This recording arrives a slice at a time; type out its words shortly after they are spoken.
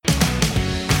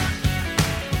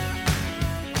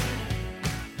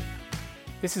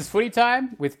This is Footy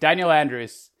Time with Daniel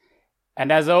Andrews.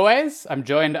 And as always, I'm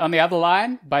joined on the other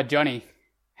line by Johnny.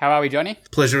 How are we, Johnny?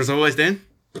 Pleasure as always, Dan.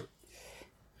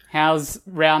 How's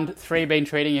round 3 been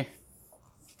treating you?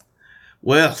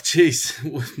 Well, geez,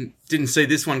 didn't see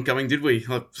this one coming, did we?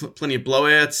 Plenty of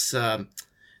blowouts,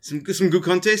 some good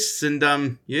contests, and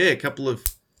a couple of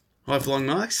high-flying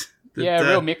marks. But, a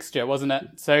real mixture, wasn't it?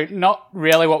 So not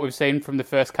really what we've seen from the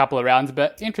first couple of rounds,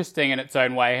 but interesting in its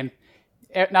own way, and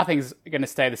nothing's going to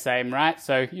stay the same, right?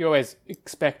 So you always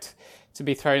expect to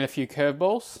be throwing a few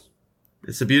curveballs.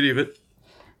 It's the beauty of it.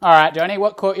 All right, Johnny,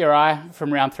 what caught your eye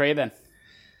from round 3 then?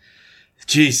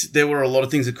 Geez, there were a lot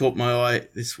of things that caught my eye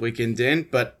this weekend, Dan,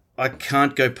 but I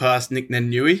can't go past Nick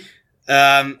Naitanui.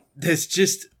 There's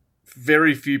just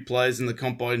very few players in the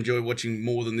comp I enjoy watching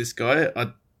more than this guy.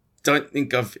 I don't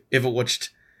think I've ever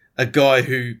watched a guy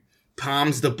who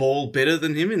palms the ball better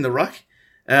than him in the ruck.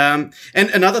 And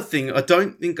another thing, I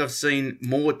don't think I've seen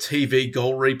more TV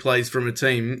goal replays from a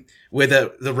team where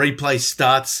the replay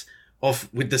starts off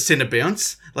with the centre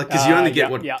bounce. Like, because you only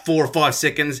get, 4 or 5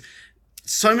 seconds.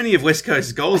 So many of West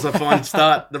Coast's goals, I find,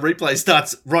 the replay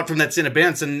starts right from that centre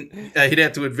bounce and hit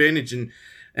out to advantage and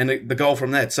the goal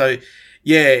from that. So,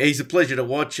 yeah, he's a pleasure to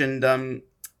watch and, I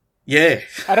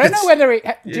don't know whether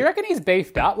do you reckon he's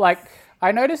beefed up? Like,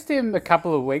 I noticed him a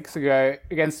couple of weeks ago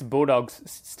against the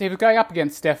Bulldogs. He was going up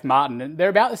against Steph Martin, and they're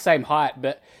about the same height,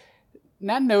 but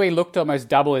Naitanui looked almost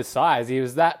double his size. He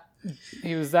was that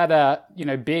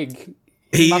big.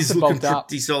 He's looking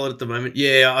pretty solid at the moment.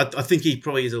 Yeah, I think he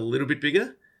probably is a little bit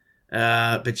bigger.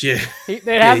 But yeah. It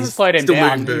hasn't slowed him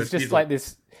down. He's just like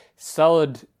this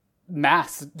solid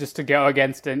mass just to go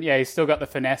against, and he's still got the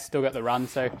finesse, still got the run,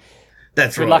 so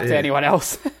that's good luck to anyone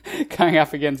else going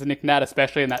up against Nick Nat,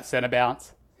 especially in that centre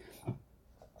bounce.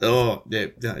 Oh, yeah.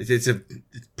 It's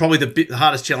probably the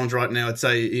hardest challenge right now, I'd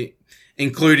say,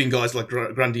 including guys like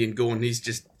Grundy and Gawn. He's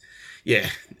just,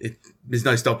 there's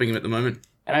no stopping him at the moment.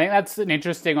 And I think that's an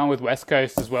interesting one with West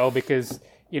Coast as well, because,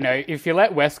 if you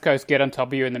let West Coast get on top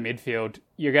of you in the midfield,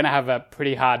 you're going to have a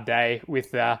pretty hard day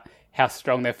with how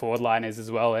strong their forward line is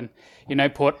as well. And,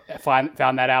 Port found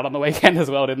that out on the weekend as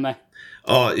well, didn't they?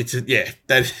 Oh,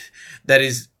 that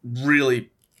is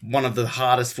really one of the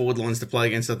hardest forward lines to play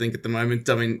against, I think, at the moment.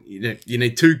 I mean, you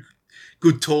need 2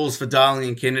 good talls for Darling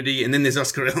and Kennedy, and then there's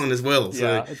Oscar Allen as well.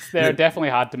 So, they're definitely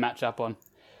hard to match up on.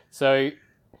 So,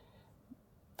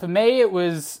 for me, it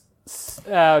was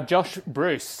Josh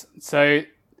Bruce. So,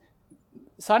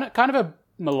 kind of a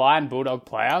maligned Bulldog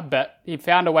player, but he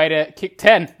found a way to kick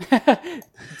 10.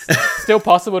 It's still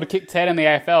possible to kick 10 in the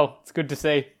AFL. It's good to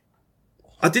see.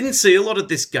 I didn't see a lot of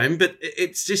this game, but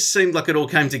it just seemed like it all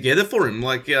came together for him.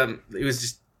 Like, he was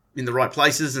just in the right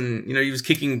places and, he was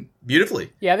kicking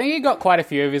beautifully. Yeah, I think he got quite a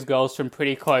few of his goals from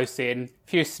pretty close in, a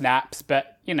few snaps,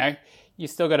 but, you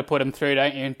still got to put them through,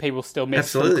 don't you? And people still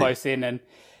miss from close in. And,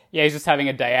 he's just having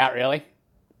a day out, really.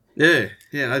 Yeah,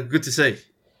 good to see.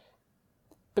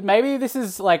 But maybe this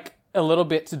is, like, a little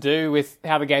bit to do with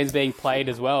how the game's being played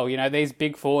as well. These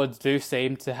big forwards do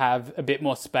seem to have a bit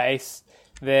more space.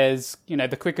 There's,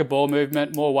 the quicker ball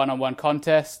movement, more one-on-one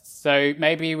contests. So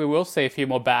maybe we will see a few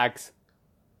more bags.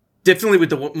 Definitely with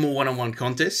the more one-on-one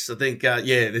contests. I think,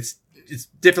 it's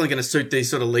definitely going to suit these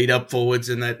sort of lead-up forwards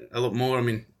and that a lot more. I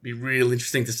mean, it'd be real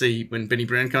interesting to see when Benny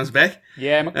Brown comes back.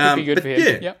 Yeah, it could be good for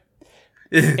him. Yeah.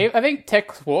 Yep. I think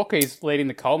Tex Walker is leading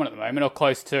the Coleman at the moment, or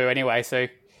close to anyway. So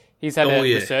he's had a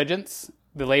resurgence,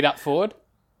 the lead-up forward.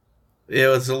 Yeah,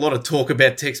 there's a lot of talk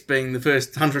about Tex being the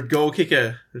first 100-goal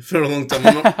kicker for a long time.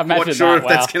 I'm not quite sure if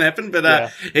that's going to happen,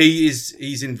 but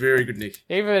he's in very good nick.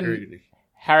 Even very good nick.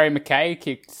 Harry McKay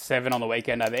kicked 7 on the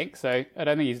weekend, I think. So I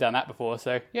don't think he's done that before.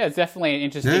 So, it's definitely an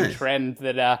interesting trend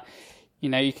that,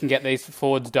 you can get these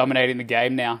forwards dominating the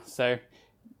game now. So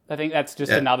I think that's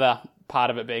just another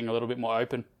part of it being a little bit more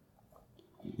open.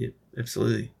 Yeah,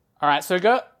 absolutely. All right, so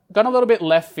gone a little bit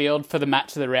left field for the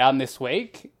match of the round this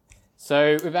week.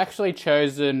 So we've actually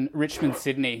chosen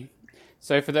Richmond-Sydney.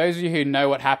 So for those of you who know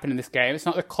what happened in this game, it's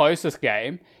not the closest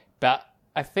game, but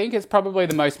I think it's probably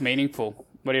the most meaningful.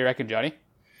 What do you reckon, Johnny?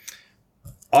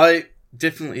 I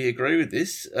definitely agree with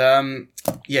this.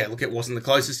 Look, it wasn't the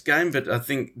closest game, but I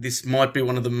think this might be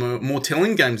one of the more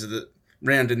telling games of the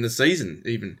round in the season,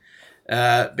 even.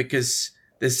 Because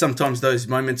there's sometimes those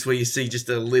moments where you see just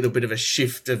a little bit of a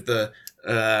shift of the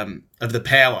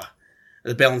power.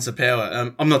 The balance of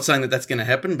power. I'm not saying that that's going to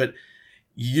happen, but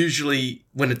usually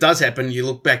when it does happen, you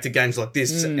look back to games like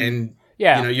this and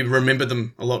you remember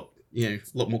them a lot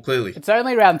more clearly. It's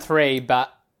only round 3,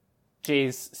 but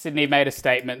geez, Sydney made a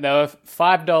statement. There were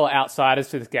 $5 outsiders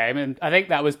to this game, and I think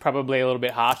that was probably a little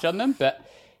bit harsh on them, but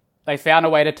they found a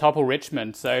way to topple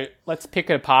Richmond. So let's pick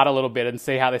it apart a little bit and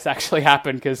see how this actually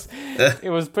happened, because it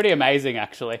was pretty amazing,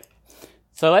 actually.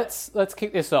 So let's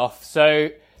kick this off. So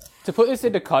to put this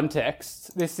into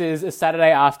context, this is a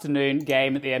Saturday afternoon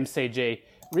game at the MCG.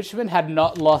 Richmond had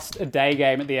not lost a day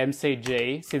game at the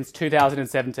MCG since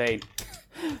 2017.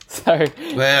 So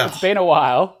wow. It's been a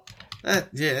while.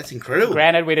 That's incredible.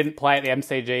 Granted, we didn't play at the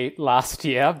MCG last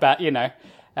year, but,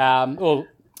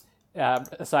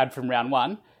 aside from round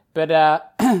one.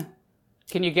 But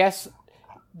can you guess,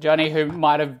 Johnny, who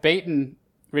might have beaten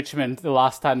Richmond the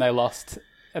last time they lost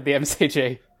at the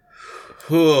MCG?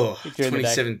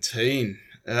 2017.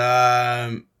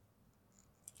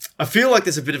 I feel like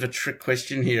there's a bit of a trick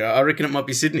question here. I reckon it might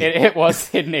be Sydney. It was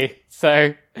Sydney.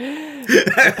 So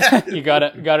you got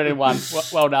it in one.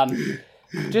 Well done.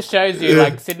 Just shows you,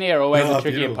 like, Sydney are always a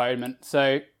tricky opponent.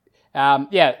 So, I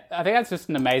think that's just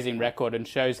an amazing record and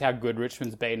shows how good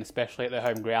Richmond's been, especially at their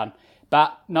home ground.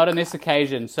 But not on this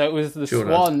occasion. So it was the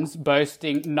Swans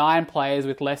boasting 9 players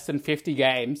with less than 50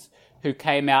 games who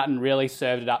came out and really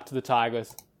served it up to the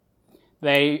Tigers.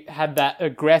 They had that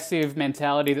aggressive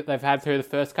mentality that they've had through the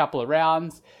first couple of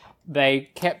rounds.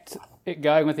 They kept it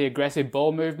going with the aggressive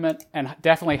ball movement and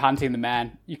definitely hunting the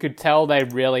man. You could tell they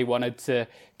really wanted to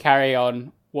carry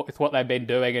on with what they've been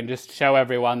doing and just show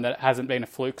everyone that it hasn't been a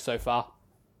fluke so far.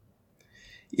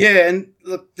 Yeah, and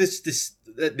look,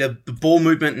 the ball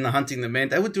movement and the hunting the man,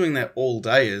 they were doing that all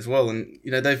day as well. And,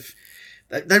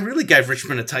 they really gave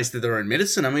Richmond a taste of their own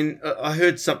medicine. I mean, I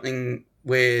heard something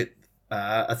where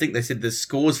I think they said the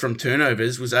scores from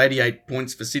turnovers was 88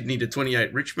 points for Sydney to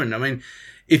 28 Richmond. I mean,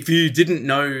 if you didn't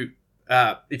know,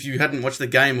 if you hadn't watched the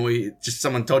game or just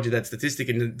someone told you that statistic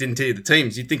and didn't tell you the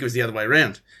teams, you'd think it was the other way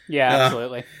around. Yeah,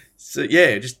 absolutely. So,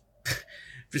 yeah, just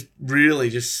really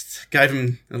just gave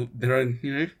them their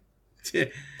own,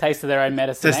 taste of their own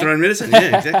medicine. Taste of their own medicine,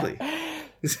 yeah, exactly.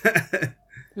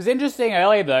 It was interesting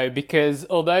earlier, though, because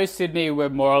although Sydney were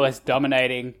more or less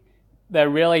dominating, they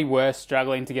really were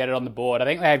struggling to get it on the board. I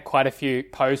think they had quite a few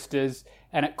posters,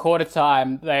 and at quarter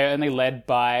time, they only led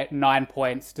by 9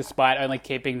 points, despite only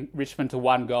keeping Richmond to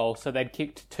 1 goal. So they'd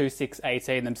kicked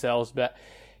 2-6-18 themselves, but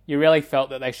you really felt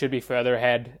that they should be further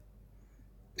ahead.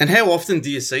 And how often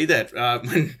do you see that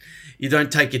when you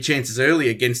don't take your chances early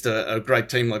against a great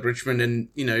team like Richmond and,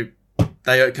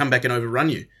 they come back and overrun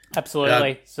you?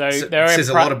 Absolutely. So says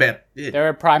a lot about... Yeah. They're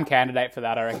a prime candidate for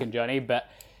that, I reckon, Johnny, but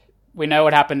we know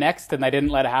what happened next, and they didn't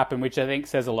let it happen, which I think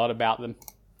says a lot about them.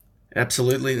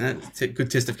 Absolutely. That's a good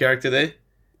test of character there.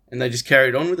 And they just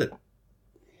carried on with it.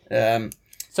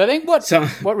 So I think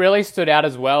what really stood out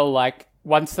as well, like,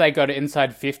 once they got to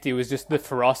inside 50 was just the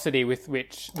ferocity with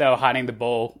which they were hunting the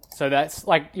ball. So that's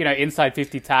like, inside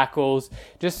 50 tackles,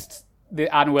 just the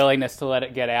unwillingness to let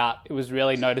it get out. It was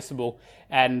really noticeable.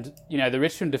 And, the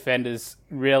Richmond defenders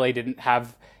really didn't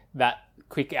have that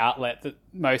quick outlet that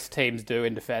most teams do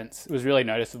in defence. It was really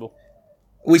noticeable.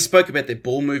 We spoke about their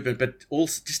ball movement, but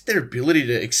also just their ability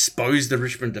to expose the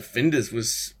Richmond defenders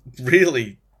was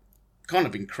really kind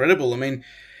of incredible. I mean,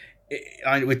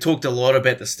 we talked a lot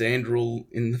about the stand rule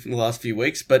in the last few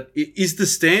weeks, but is the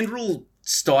stand rule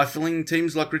stifling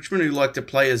teams like Richmond who like to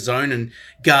play a zone and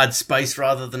guard space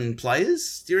rather than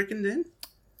players? Do you reckon, Dan?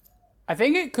 I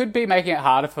think it could be making it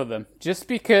harder for them, just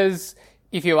because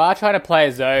if you are trying to play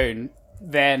a zone,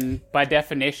 then by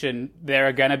definition, there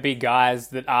are going to be guys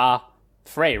that are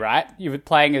free, right? You're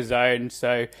playing a zone,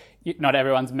 so not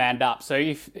everyone's manned up. So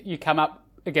if you come up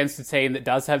against a team that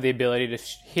does have the ability to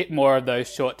hit more of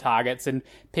those short targets and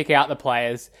pick out the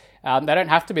players, they don't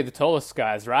have to be the tallest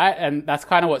guys, right? And that's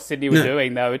kind of what Sydney were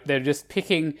doing, though. They're just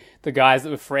picking the guys that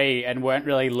were free and weren't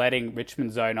really letting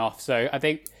Richmond zone off. So I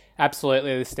think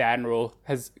absolutely the stand rule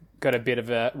has got a bit of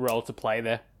a role to play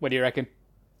there. What do you reckon?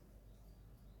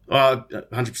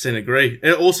 100% agree.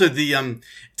 And also the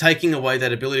taking away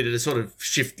that ability to sort of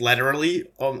shift laterally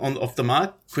off the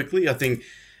mark quickly, I think,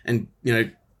 and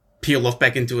peel off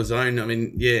back into a zone. I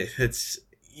mean, yeah,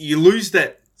 you lose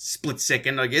that split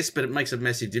second, I guess, but it makes a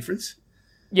massive difference.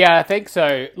 Yeah, I think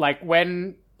so. Like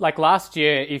last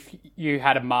year, if you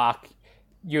had a mark,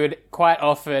 you would quite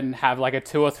often have like a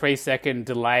 2 or 3 second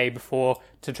delay before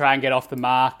to try and get off the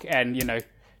mark and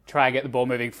try and get the ball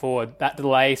moving forward. That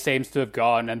delay seems to have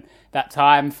gone, and that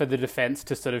time for the defence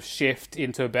to sort of shift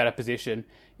into a better position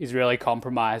is really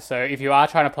compromised. So if you are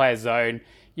trying to play a zone,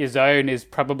 your zone is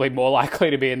probably more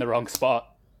likely to be in the wrong spot.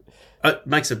 It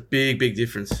makes a big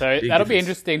difference. So that'll be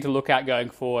interesting to look at going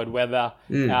forward, whether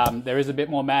there is a bit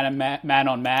more man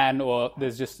on man, or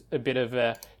there's just a bit of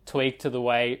a tweak to the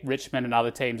way Richmond and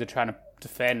other teams are trying to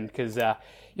defend. Because if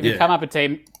you come up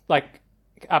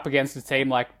against a team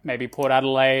like maybe Port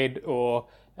Adelaide or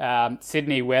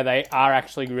Sydney, where they are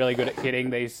actually really good at hitting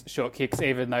these short kicks,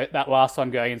 even though that last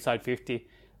one going inside 50,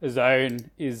 the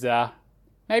zone is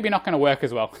maybe not going to work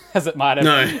as well as it might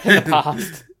have in the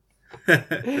past.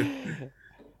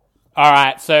 All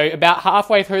right, so about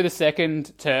halfway through the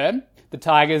second term, the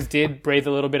Tigers did breathe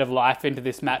a little bit of life into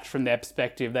this match from their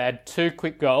perspective. They had 2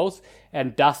 quick goals,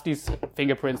 and Dusty's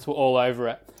fingerprints were all over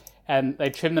it. And they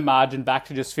trimmed the margin back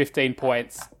to just 15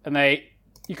 points. And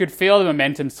you could feel the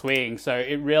momentum swinging, so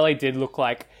it really did look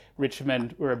like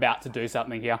Richmond were about to do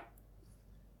something here.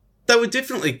 There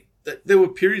were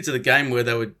periods of the game where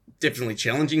they were definitely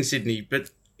challenging Sydney,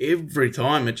 but every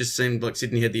time it just seemed like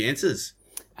Sydney had the answers.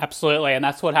 Absolutely, and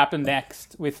that's what happened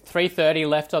next. With 3:30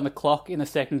 left on the clock in the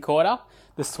second quarter,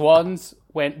 the Swans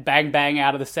went bang bang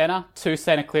out of the centre, 2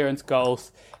 centre clearance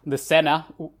goals. The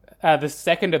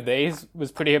second of these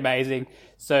was pretty amazing.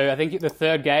 So I think the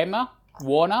third gamer,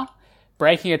 Warner,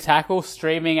 breaking a tackle,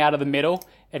 streaming out of the middle,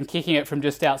 and kicking it from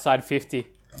just outside 50.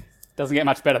 Doesn't get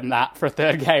much better than that for a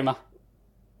third gamer.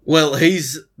 Well,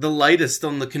 he's the latest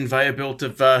on the conveyor belt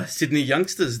of Sydney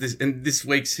youngsters. This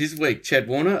week's his week, Chad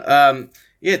Warner.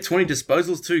 20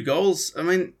 disposals, 2 goals. I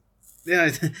mean,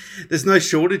 there's no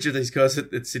shortage of these guys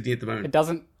at Sydney at the moment.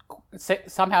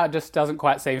 Somehow it just doesn't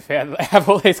quite seem fair that they have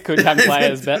all these good young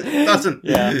players. But it doesn't.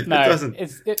 Yeah, no, it doesn't.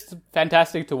 It's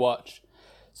fantastic to watch.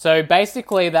 So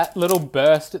basically that little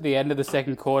burst at the end of the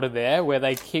second quarter there, where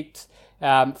they kicked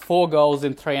 4 goals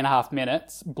in 3.5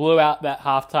 minutes, blew out that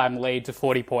halftime lead to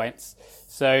 40 points.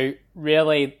 So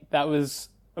really, that was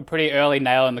a pretty early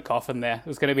nail in the coffin there. It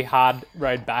was going to be hard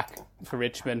road back for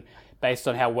Richmond based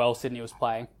on how well Sydney was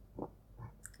playing.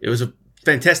 It was a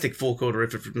fantastic 4-quarter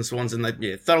effort from the Swans, and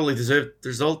they thoroughly deserved the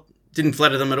result. Didn't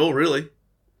flatter them at all, really.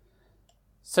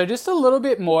 So just a little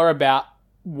bit more about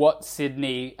what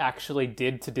Sydney actually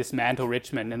did to dismantle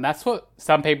Richmond, and that's what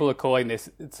some people are calling this.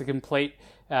 It's a complete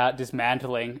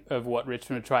dismantling of what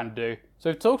Richmond are trying to do. So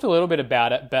we've talked a little bit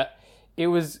about it, but it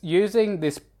was using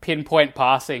this pinpoint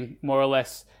passing, more or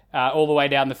less, all the way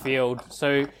down the field.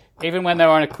 So even when they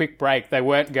were on a quick break, they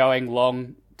weren't going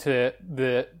long to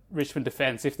the Richmond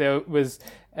defence. If there was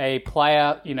a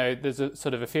player, there's a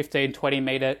sort of a 15, 20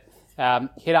 metre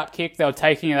hit-up kick, they were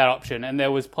taking that option, and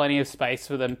there was plenty of space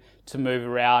for them to move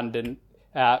around and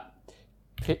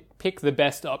pick the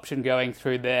best option going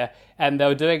through there. And they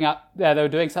were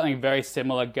doing something very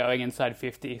similar going inside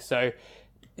 50. So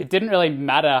it didn't really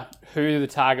matter who the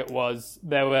target was.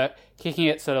 They were kicking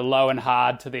it sort of low and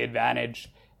hard to the advantage.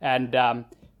 And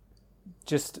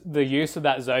just the use of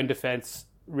that zone defence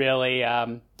really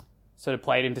sort of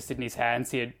played into Sydney's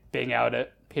hands here, being able to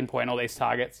pinpoint all these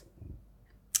targets.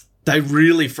 They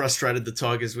really frustrated the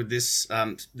Tigers with this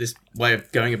way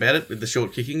of going about it, with the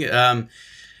short kicking. As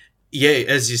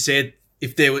you said,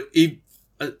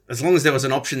 as long as there was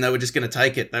an option, they were just going to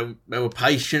take it. They were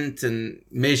patient and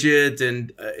measured,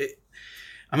 and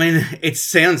it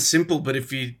sounds simple, but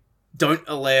if you don't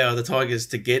allow the Tigers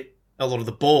to get a lot of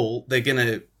the ball, they're going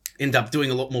to end up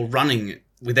doing a lot more running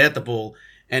without the ball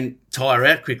and tire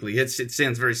out quickly. It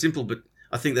sounds very simple, but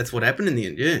I think that's what happened in the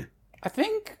end. Yeah, I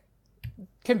think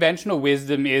conventional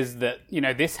wisdom is that,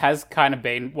 this has kind of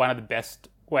been one of the best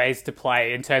ways to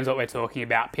play in terms of what we're talking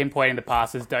about. Pinpointing the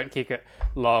passes, don't kick it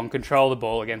long, control the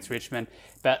ball against Richmond.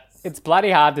 But it's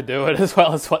bloody hard to do it as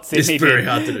well as what Sydney did. It's very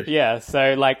hard to do. Yeah,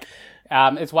 so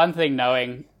it's one thing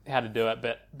knowing how to do it,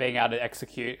 but being able to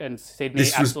execute. And Sydney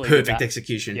absolutely This was perfect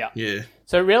execution. Yeah.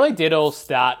 So it really did all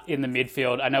start in the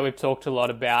midfield. I know we've talked a lot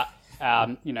about,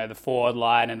 the forward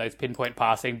line and those pinpoint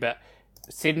passing, but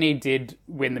Sydney did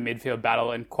win the midfield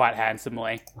battle, and quite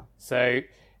handsomely. So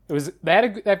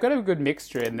they've got a good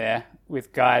mixture in there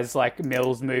with guys like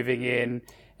Mills moving in,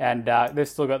 and they've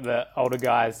still got the older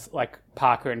guys like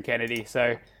Parker and Kennedy,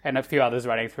 and a few others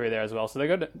running through there as well. So they've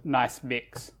got a nice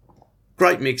mix.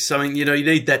 Great mix. I mean, you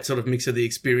need that sort of mix of the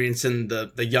experience and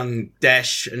the young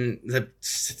dash, and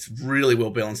it's really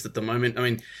well balanced at the moment. I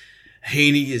mean,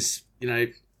 Heaney is,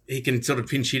 he can sort of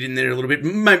pinch hit in there a little bit,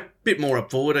 bit more up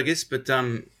forward, I guess. But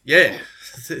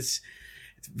it's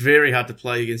very hard to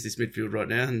play against this midfield right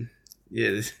now, and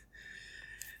they're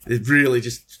really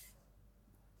just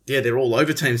they're all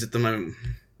over teams at the moment.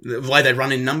 The way they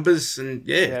run in numbers, and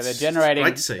they're generating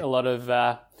a lot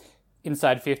of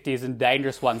inside 50s and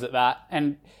dangerous ones at that.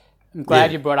 And I'm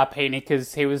glad you brought up Heaney,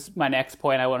 because he was my next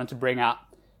point I wanted to bring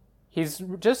up. He's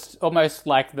just almost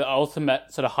like the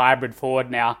ultimate sort of hybrid forward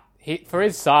now. For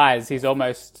his size, he's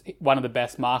almost one of the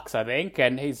best marks, I think,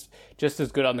 and he's just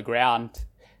as good on the ground.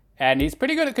 And he's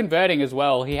pretty good at converting as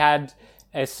well. He had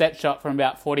a set shot from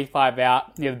about 45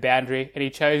 out near the boundary, and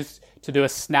he chose to do a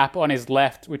snap on his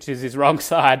left, which is his wrong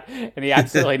side, and he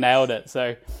absolutely nailed it.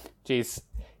 So, geez,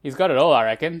 he's got it all, I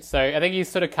reckon. So I think he's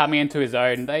sort of coming into his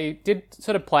own. They did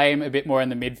sort of play him a bit more in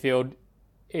the midfield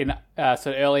in sort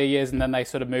of earlier years, and then they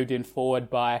sort of moved in forward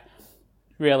by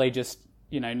really just,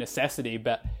 necessity.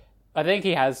 But I think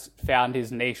he has found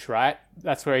his niche, right?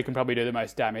 That's where he can probably do the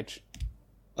most damage.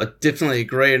 I definitely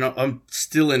agree, and I'm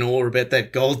still in awe about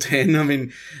that goal, Dan. I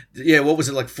mean, what was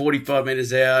it, like 45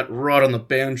 metres out, right on the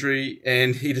boundary,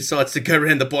 and he decides to go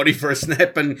around the body for a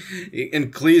snap and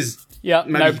clears. Yeah,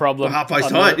 no problem.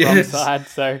 Half-post height, Side,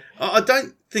 so I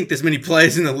don't think there's many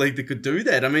players in the league that could do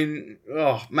that. I mean,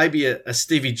 maybe a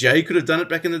Stevie J could have done it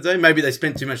back in the day. Maybe they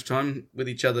spent too much time with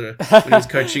each other when he was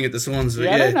coaching at the Swans.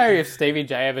 I don't know if Stevie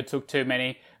J ever took too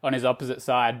many on his opposite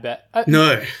side, but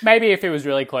no, maybe if it was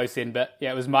really close in. But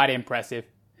yeah, it was mighty impressive.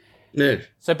 No.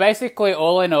 So basically,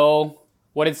 all in all,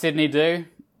 what did Sydney do?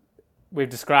 We've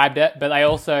described it, but they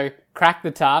also cracked the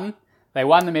ton. They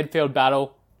won the midfield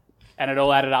battle, and it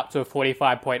all added up to a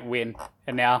 45-point win.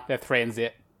 And now they're 3-0.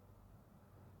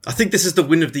 I think this is the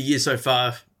win of the year so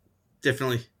far.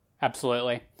 Definitely.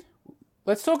 Absolutely.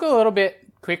 Let's talk a little bit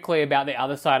quickly about the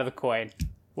other side of the coin.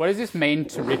 What does this mean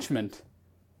to Richmond?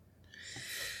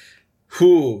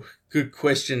 Good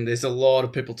question. There's a lot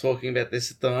of people talking about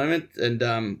this at the moment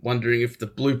and wondering if the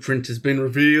blueprint has been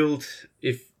revealed,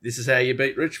 if this is how you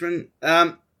beat Richmond.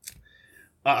 I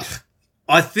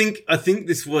think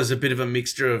this was a bit of a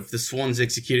mixture of the Swans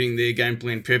executing their game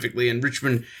plan perfectly and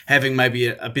Richmond having maybe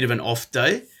a bit of an off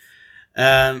day.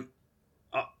 I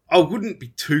wouldn't be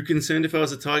too concerned if I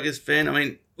was a Tigers fan. I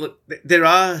mean, look, there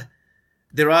are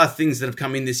things that have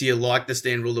come in this year, like the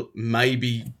stand rule, that may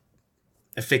be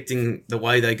affecting the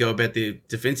way they go about their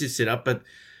defensive setup, but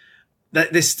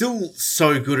they're still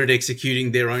so good at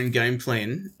executing their own game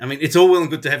plan. I mean, it's all well and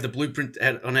good to have the blueprint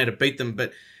on how to beat them,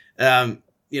 but, are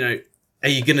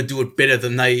you going to do it better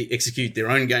than they execute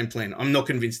their own game plan? I'm not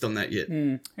convinced on that yet.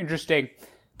 Interesting.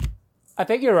 I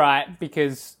think you're right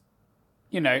because,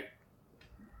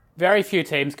 very few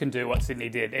teams can do what Sydney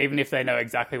did, even if they know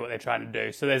exactly what they're trying to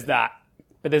do. So there's that.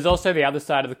 But there's also the other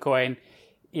side of the coin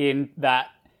in that,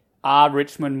 are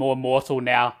Richmond more mortal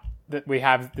now that we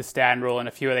have the stand rule and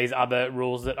a few of these other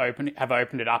rules that have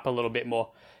opened it up a little bit more?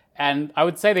 And I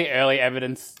would say the early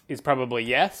evidence is probably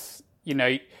yes.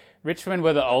 Richmond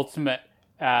were the ultimate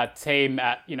team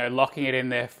at, locking it in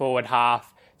their forward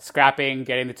half, scrapping,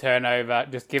 getting the turnover,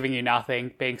 just giving you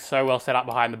nothing, being so well set up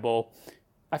behind the ball.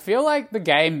 I feel like the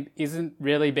game isn't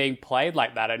really being played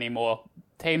like that anymore.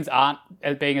 Teams aren't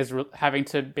having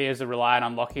to be as reliant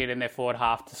on locking it in their forward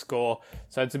half to score.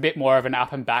 So it's a bit more of an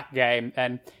up and back game.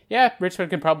 And yeah,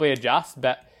 Richmond can probably adjust,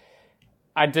 but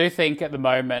I do think at the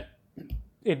moment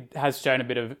it has shown a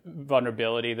bit of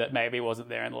vulnerability that maybe wasn't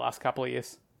there in the last couple of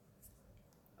years.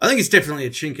 I think it's definitely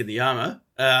a chink in the armour,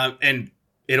 and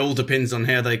it all depends on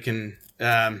how they can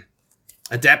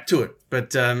adapt to it.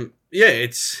 But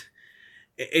it's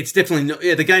definitely not.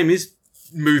 Yeah, the game is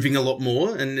moving a lot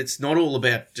more, and it's not all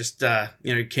about just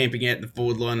camping out in the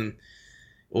forward line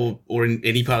or in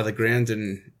any part of the ground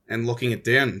and locking it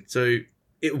down. So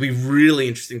it will be really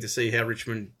interesting to see how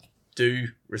Richmond do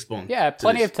respond. Yeah,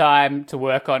 plenty of time to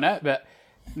work on it, but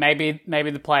maybe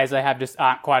the players they have just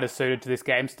aren't quite as suited to this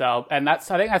game style. And I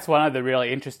think that's one of the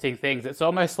really interesting things. It's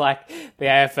almost like the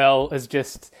AFL has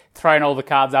just thrown all the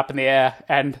cards up in the air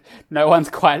and no one's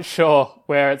quite sure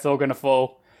where it's all going to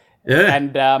fall. Yeah.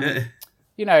 And,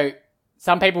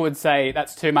 some people would say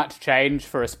that's too much change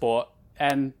for a sport.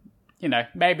 And,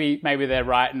 maybe they're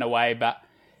right in a way, but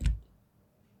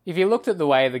if you looked at the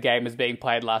way the game was being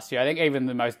played last year, I think even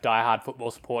the most diehard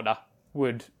football supporter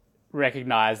would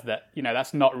recognise that,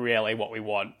 that's not really what we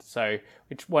want. So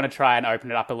we want to try and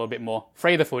open it up a little bit more.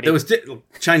 Free the footy.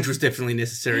 Change was definitely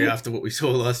necessary after what we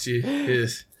saw last year.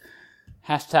 Yes.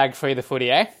 Hashtag free the footy,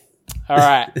 eh? All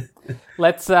right.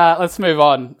 Let's move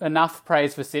on. Enough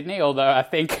praise for Sydney, although I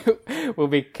think we'll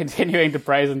be continuing to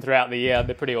praise them throughout the year.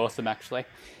 They're pretty awesome, actually.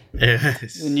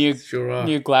 Yes, the new sure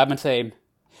new Glamour team.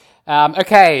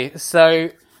 Okay,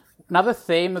 so another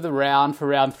theme of the round for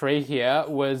round 3 here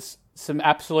was some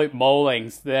absolute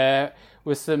maulings. There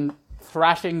was some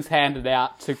thrashings handed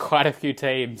out to quite a few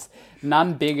teams.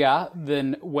 None bigger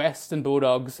than Western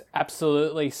Bulldogs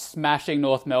absolutely smashing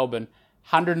North Melbourne.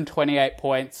 128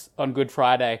 points on Good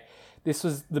Friday. This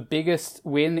was the biggest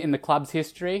win in the club's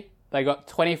history. They got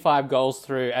 25 goals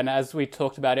through, and as we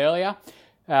talked about earlier,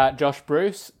 Josh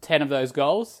Bruce, 10 of those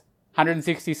goals,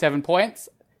 167 points.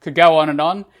 Could go on and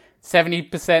on.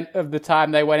 70% of the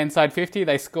time they went inside 50,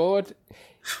 they scored.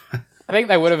 I think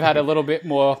they would have had a little bit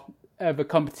more of a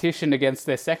competition against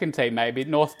their second team, maybe.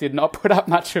 North did not put up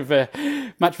much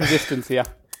resistance here.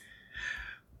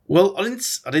 Well, I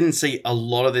didn't see a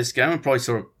lot of this game. I probably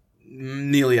saw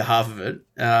nearly a half of it.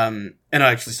 And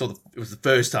I actually saw it was the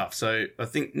first half. So I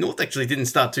think North actually didn't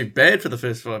start too bad for the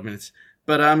first 5 minutes.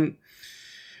 But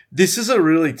this is a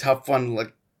really tough one.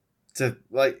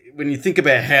 When you think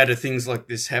about how do things like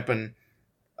this happen,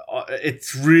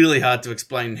 it's really hard to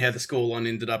explain how the scoreline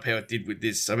ended up how it did with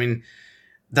this. I mean,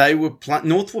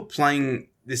 North were playing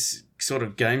this sort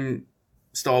of game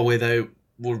style where they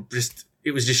were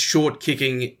it was just short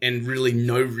kicking and really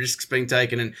no risks being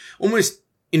taken and almost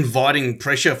inviting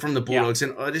pressure from the Bulldogs. Yeah.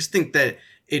 And I just think that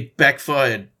it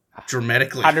backfired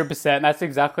dramatically. 100%. That's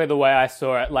exactly the way I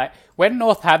saw it. Like, when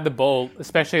North had the ball,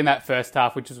 especially in that first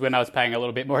half, which is when I was paying a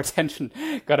little bit more attention,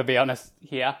 got to be honest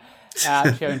here,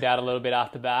 tuned out a little bit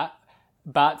after that.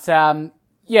 But,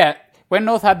 when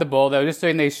North had the ball, they were just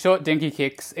doing these short dinky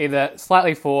kicks, either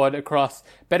slightly forward, across,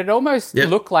 but it almost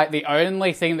looked like the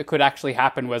only thing that could actually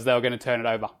happen was they were going to turn it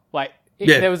over. Like,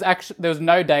 there was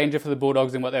no danger for the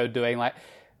Bulldogs in what they were doing. Like,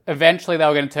 eventually they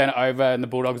were going to turn it over and the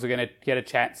Bulldogs were going to get a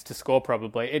chance to score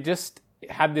probably. It just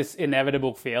had this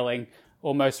inevitable feeling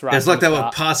almost right. It's like they were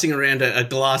passing around a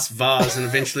glass vase and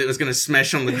eventually it was going to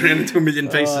smash on the ground into a million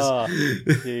pieces. Oh,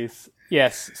 jeez.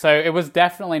 Yes, so it was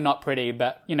definitely not pretty,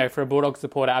 but, for a Bulldog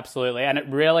supporter, absolutely. And it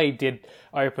really did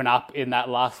open up in that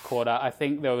last quarter. I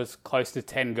think there was close to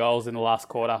 10 goals in the last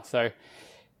quarter. So,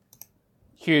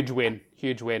 huge win.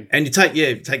 And you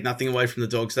take nothing away from the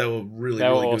Dogs. They were really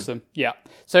awesome. Good. Yeah.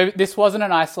 So, this wasn't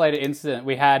an isolated incident.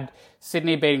 We had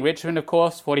Sydney beating Richmond, of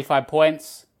course, 45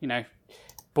 points,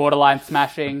 borderline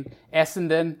smashing.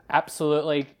 Essendon,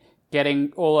 absolutely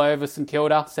getting all over St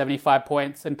Kilda, 75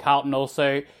 points. And Carlton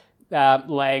also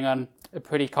laying on a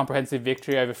pretty comprehensive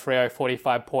victory over Freo,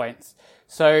 45 points.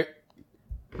 So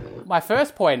my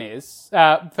first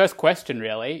question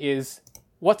really is,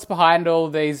 what's behind all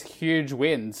these huge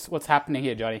wins? What's happening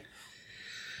here, Johnny?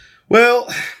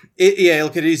 Well, it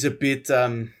is a bit,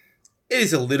 it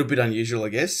is a little bit unusual, I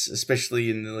guess, especially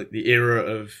in the era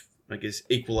of, I guess,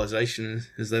 equalisation,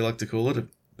 as they like to call it,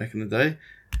 back in the day,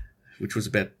 which was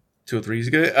about 2 or 3 years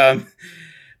ago.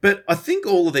 But I think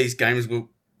all of these games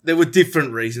there were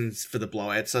different reasons for the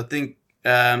blowouts. I think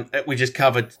we just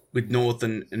covered with North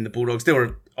and the Bulldogs. There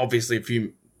were obviously a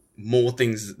few more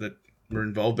things that were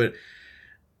involved, but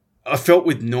I felt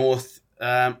with North,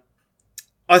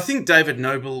 I think David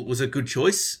Noble was a good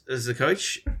choice as a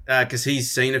coach because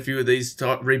he's seen a few of these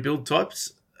rebuild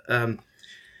types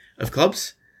of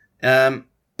clubs. But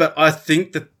I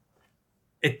think that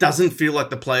it doesn't feel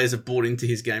like the players have bought into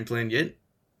his game plan yet,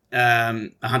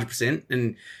 100%.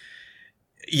 And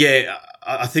yeah,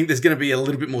 I think there's going to be a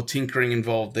little bit more tinkering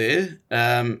involved there.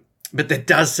 But there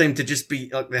does seem to just be,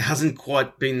 there hasn't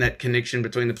quite been that connection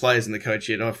between the players and the coach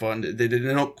yet. I find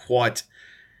they're not quite,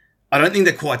 I don't think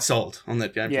they're quite sold on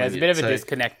that game plan. Yeah, there's a bit of a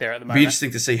disconnect there at the moment. It'll be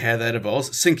interesting to see how that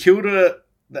evolves. St Kilda,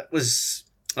 that was,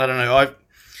 I don't know,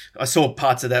 I saw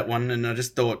parts of that one and I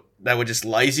just thought they were just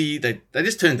lazy. They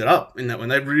just turned it up in that one.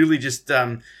 They really just,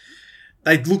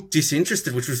 they looked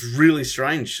disinterested, which was really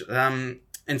strange.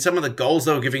 And some of the goals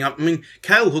they were giving up. I mean,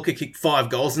 Cale Hooker kicked 5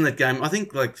 goals in that game. I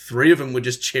think 3 of them were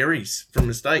just cherries from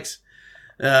mistakes.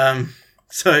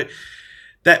 So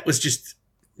that was just,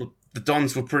 the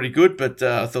Dons were pretty good, but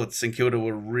I thought St Kilda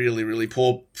were really, really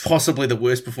poor. Possibly the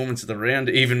worst performance of the round,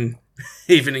 even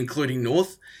including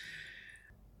North.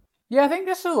 Yeah, I think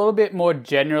just a little bit more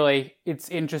generally, it's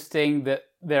interesting that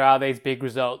there are these big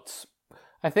results.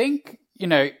 I think,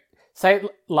 say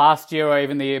last year or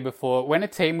even the year before, when a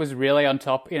team was really on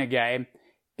top in a game,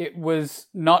 it was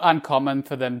not uncommon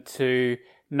for them to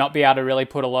not be able to really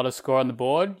put a lot of score on the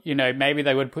board. Maybe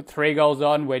they would put 3 goals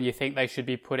on when you think they should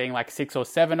be putting 6 or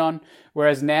 7 on.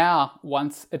 Whereas now,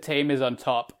 once a team is on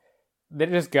top, they're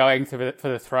just going for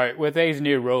the throat. With these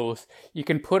new rules, you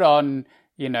can put on,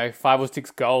 5 or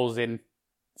 6 goals in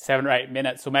 7 or 8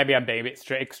 minutes, or maybe I'm being a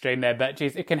bit extreme there, but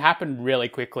geez, it can happen really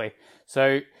quickly.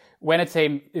 So when a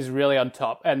team is really on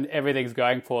top and everything's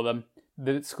going for them,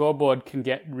 the scoreboard can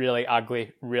get really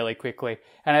ugly really quickly.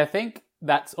 And I think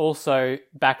that's also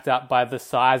backed up by the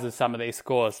size of some of these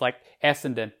scores, like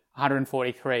Essendon,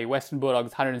 143, Western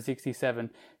Bulldogs,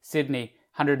 167, Sydney,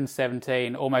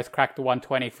 117, almost cracked the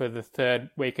 120 for the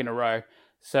 3rd week in a row.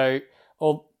 So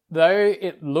although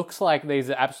it looks like these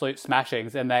are absolute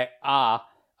smashings, and they are,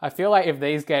 I feel like if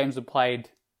these games were played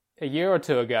a year or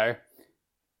 2 ago,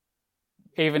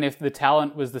 even if the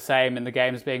talent was the same and the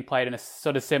game's being played in a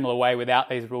sort of similar way without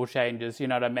these rule changes, you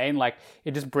know what I mean?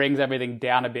 It just brings everything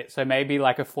down a bit. So maybe a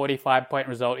 45-point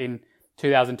result in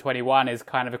 2021 is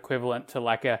kind of equivalent to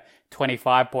a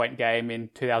 25-point game in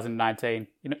 2019.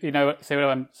 See what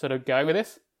I'm sort of going with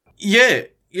this? Yeah,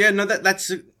 Yeah, no,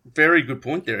 that's a very good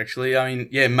point there, actually. I mean,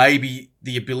 yeah, maybe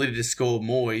the ability to score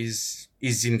more is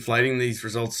inflating these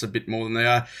results a bit more than they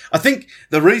are. I think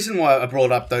the reason why I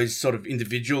brought up those sort of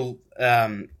individual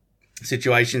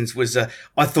situations was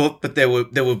I thought that there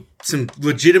were some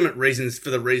legitimate reasons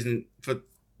for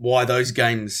why those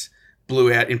games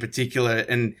blew out in particular,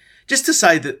 and just to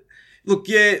say that, look,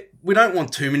 yeah, we don't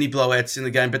want too many blowouts in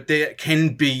the game, but there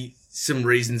can be some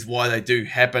reasons why they do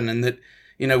happen, and that,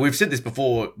 you know, we've said this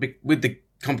before, with the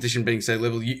competition being so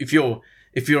level, if you're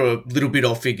a little bit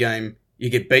off your game,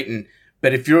 you get beaten.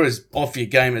 But if you're as off your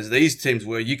game as these teams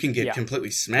were, you can get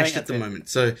completely smashed at the moment.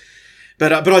 So,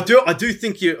 but I do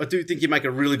think you make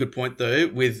a really good point though.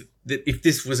 With that, if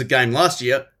this was a game last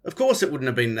year, of course it wouldn't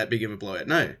have been that big of a blowout.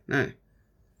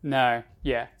 No.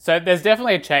 Yeah. So there's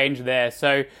definitely a change there.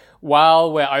 So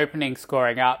while we're opening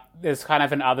scoring up, there's kind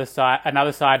of another side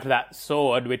to that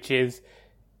sword, which is,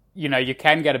 you know, you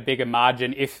can get a bigger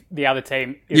margin if the other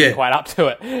team isn't quite up to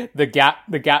it. The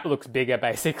gap looks bigger,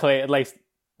 basically, at least.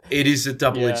 It is a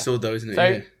double-edged sword, though, isn't it?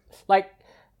 So, like,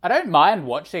 I don't mind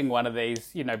watching one of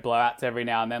these, you know, blowouts every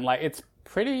now and then. Like, it's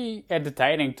pretty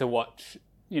entertaining to watch,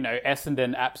 you know,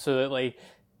 Essendon absolutely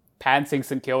pantsing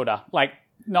St Kilda. Like,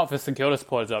 not for St Kilda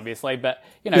supporters, obviously, but,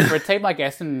 you know, for a team like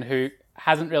Essendon who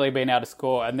hasn't really been able to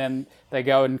score, and then they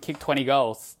go and kick 20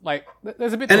 goals. Like,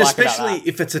 there's a bit to like about that. And especially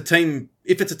if it's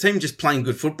a team just playing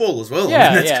good football as well.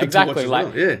 Yeah, exactly.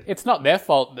 Like, it's not their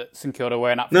fault that St Kilda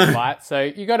weren't up for the fight. So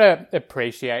you got to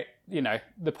appreciate, you know,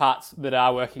 the parts that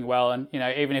are working well, and, you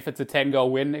know, even if it's a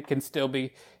 10-goal win, it can still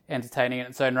be entertaining in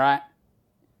its own right.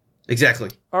 Exactly.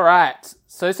 All right.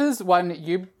 So this is one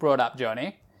you brought up,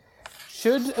 Johnny.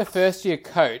 Should a first-year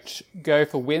coach go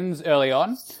for wins early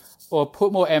on, or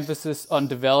put more emphasis on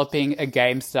developing a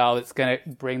game style that's going to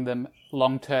bring them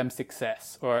long-term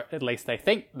success? Or at least they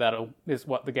think is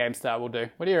what the game style will do.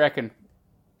 What do you reckon?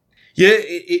 Yeah,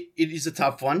 it is a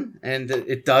tough one, and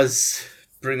it does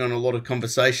bring on a lot of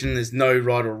conversation. There's no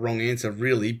right or wrong answer,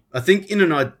 really. I think in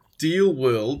an ideal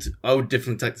world, I would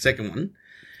definitely take the second one.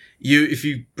 If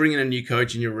you bring in a new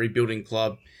coach and you're a rebuilding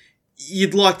club,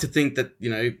 you'd like to think that, you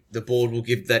know, the board will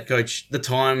give that coach the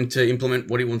time to implement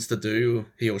what he wants to do,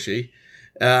 he or she.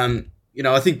 You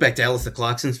know, I think back to Alistair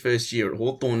Clarkson's first year at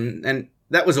Hawthorn, and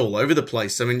that was all over the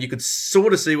place. I mean, you could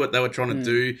sort of see what they were trying to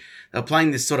do. They were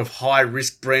playing this sort of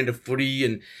high-risk brand of footy,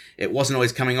 and it wasn't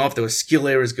always coming off. There were skill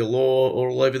errors galore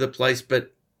all over the place,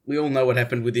 but we all know what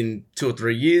happened within 2 or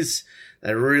 3 years.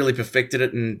 They really perfected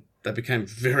it, and they became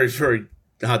very, very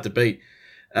hard to beat.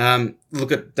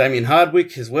 Look at Damien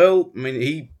Hardwick as well. I mean,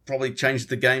 he probably changed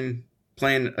the game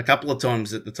plan a couple of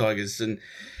times at the Tigers, and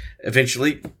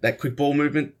eventually that quick ball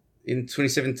movement in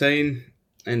 2017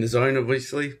 and the zone,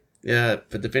 obviously,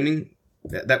 for defending,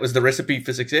 that was the recipe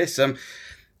for success.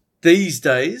 These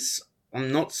days,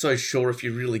 I'm not so sure if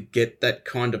you really get that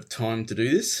kind of time to do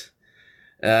this.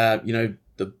 You know,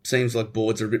 it seems like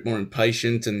boards are a bit more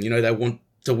impatient, and, you know, they want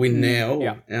to win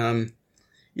now.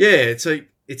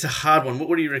 It's a hard one.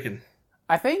 What do you reckon?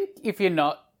 I think if you're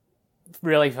not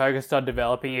really focused on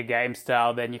developing your game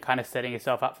style, then you're kind of setting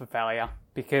yourself up for failure,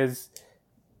 because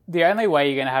the only way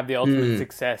you're going to have the ultimate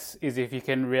success is if you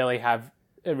can really have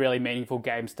a really meaningful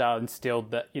game style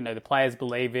instilled that, you know, the players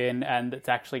believe in, and it's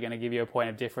actually going to give you a point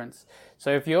of difference.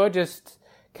 So if you're just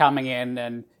coming in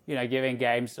and, you know, giving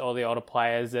games to all the older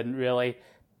players and really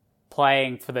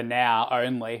playing for the now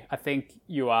only, I think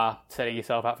you are setting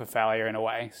yourself up for failure in a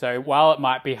way. So while it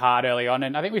might be hard early on,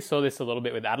 and I think we saw this a little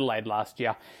bit with Adelaide last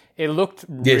year, it looked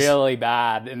really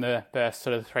bad in the first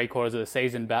sort of 3 quarters of the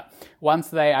season. But once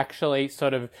they actually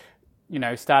sort of, you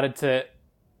know, started to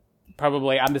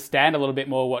probably understand a little bit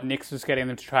more what Nix was getting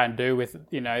them to try and do with,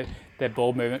 you know, their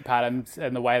ball movement patterns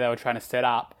and the way they were trying to set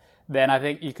up, then I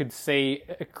think you could see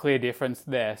a clear difference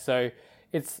there. So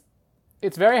it's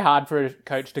very hard for a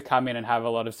coach to come in and have a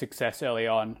lot of success early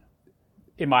on,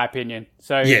 in my opinion.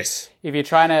 So if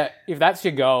if that's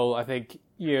your goal, I think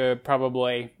you're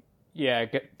probably,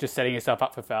 just setting yourself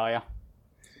up for failure.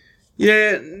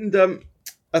 Yeah, and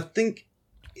I think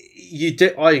you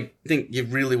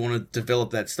really want to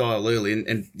develop that style early,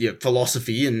 and your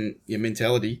philosophy and your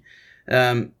mentality.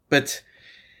 But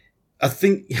I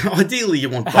think ideally you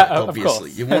want both,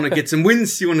 obviously. You want to get some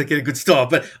wins, you want to get a good style.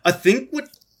 But I think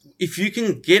if you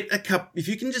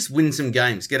can just win some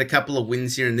games, get a couple of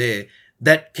wins here and there,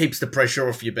 that keeps the pressure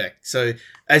off your back. So,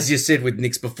 as you said with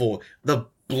Nix before, the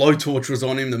blowtorch was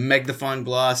on him, the magnifying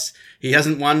glass. He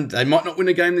hasn't won. They might not win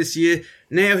a game this year.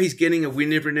 Now he's getting a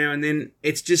win every now and then.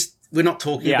 It's just, we're not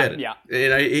talking about it. Yeah. You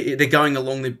know, they're going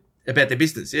along about their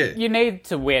business, yeah. You need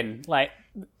to win,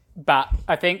 but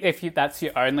I think if that's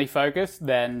your only focus,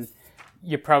 then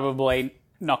you're probably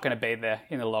not going to be there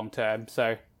in the long term.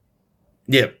 So,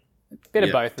 Yeah. bit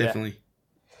of both definitely.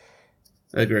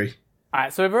 I agree. All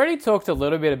right, so we've already talked a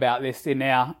little bit about this in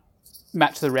our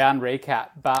match of the round recap,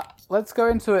 but let's go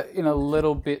into it in a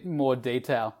little bit more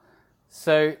detail.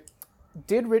 So,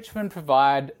 did Richmond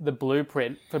provide the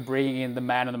blueprint for bringing in the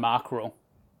man of the mark rule?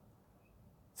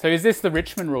 So is this the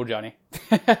Richmond rule, Johnny?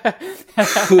 We had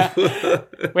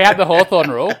the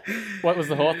Hawthorn rule. What was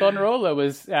the Hawthorn rule? It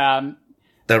was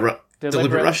deliberate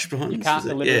rush behinds. You can't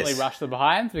deliberately rush the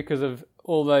behinds because of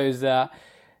all those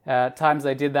times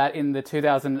they did that in the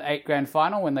 2008 grand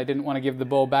final when they didn't want to give the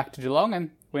ball back to Geelong, and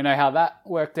we know how that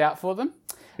worked out for them.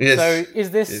 Yes. So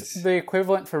is this the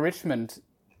equivalent for Richmond?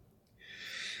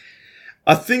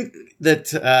 I think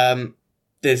that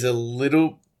there's a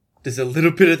little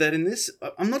bit of that in this.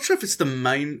 I'm not sure if it's the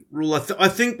main rule. I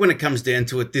think when it comes down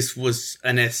to it, this was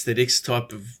an aesthetics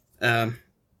type of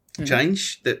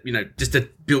change that, just to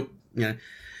build,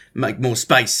 make more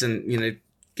space and,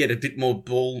 get a bit more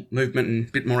ball movement and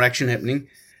a bit more action happening.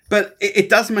 But it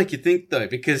does make you think, though,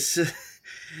 because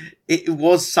it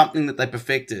was something that they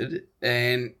perfected.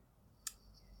 And,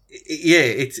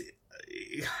 it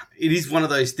is one of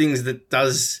those things that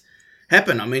does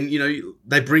happen. I mean,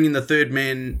 they bring in the third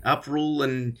man up rule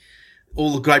and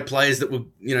all the great players that were,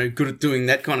 good at doing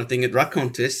that kind of thing at ruck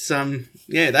contests.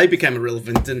 They became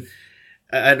irrelevant, and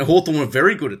Hawthorn were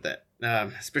very good at that,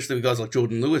 especially with guys like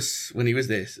Jordan Lewis when he was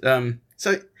there. There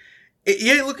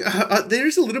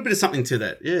is a little bit of something to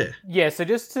that. Yeah. Yeah. So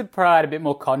just to provide a bit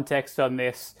more context on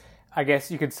this, I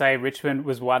guess you could say Richmond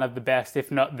was one of the best,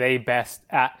 if not the best,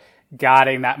 at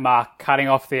guarding that mark, cutting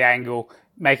off the angle,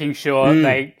 making sure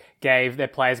they gave their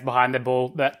players behind the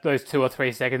ball those 2 or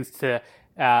 3 seconds to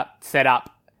set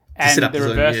up. And the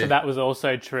reverse of that was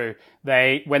also true.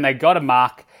 When they got a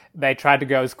mark, they tried to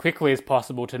go as quickly as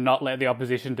possible to not let the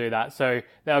opposition do that. So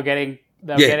they were getting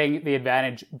the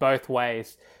advantage both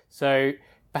ways. So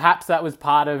perhaps that was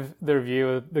part of the review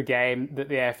of the game that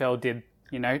the AFL did,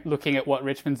 looking at what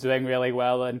Richmond's doing really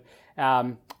well and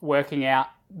working out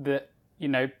that,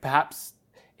 perhaps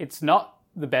it's not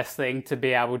the best thing to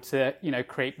be able to,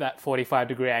 creep that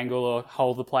 45-degree angle or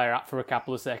hold the player up for a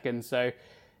couple of seconds. So,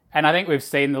 and I think we've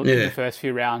seen in the first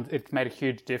few rounds, it's made a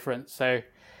huge difference. So,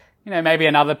 maybe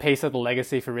another piece of the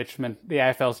legacy for Richmond. The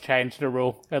AFL's changed the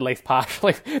rule, at least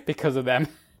partially, because of them.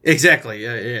 Exactly,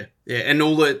 yeah. And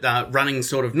all the running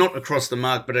sort of, not across the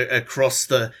mark, but across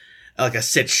the, like a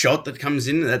set shot that comes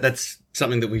in. That's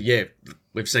something that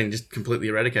we've seen just completely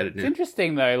eradicated now. It's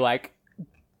interesting, though,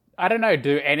 I don't know,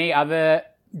 do any other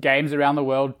games around the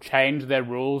world change their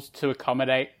rules to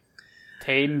accommodate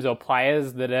teams or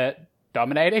players that are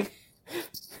dominating?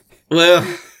 Well,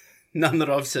 none that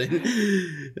I've seen.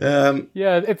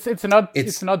 It's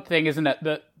an odd thing, isn't it,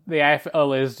 that the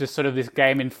AFL is just sort of this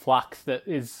game in flux that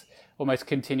is almost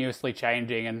continuously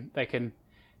changing, and they can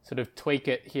sort of tweak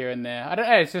it here and there. I don't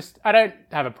know. It's just, I don't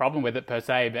have a problem with it per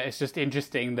se, but it's just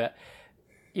interesting that,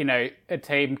 a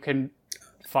team can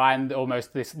find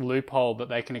almost this loophole that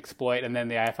they can exploit, and then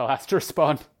the AFL has to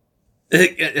respond.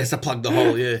 It has to plug the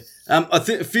hole, yeah. I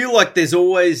feel like there's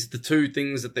always the two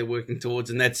things that they're working towards,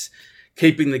 and that's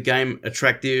keeping the game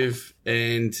attractive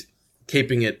and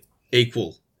keeping it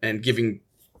equal and giving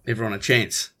everyone a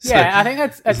chance. Yeah, I think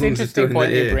that's an interesting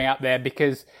point you bring up there,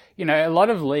 because, a lot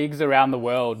of leagues around the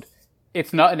world,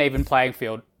 it's not an even playing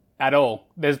field at all.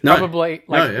 There's probably,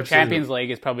 the Champions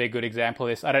League is probably a good example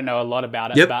of this. I don't know a lot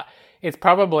about it, but it's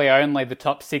probably only the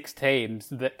top 6 teams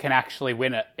that can actually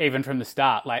win it, even from the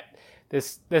start.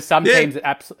 There's some teams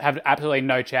that have absolutely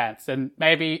no chance, and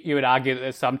maybe you would argue that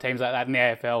there's some teams like that in the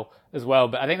AFL as well,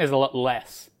 but I think there's a lot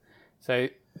less.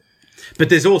 But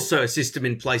there's also a system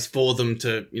in place for them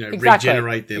to,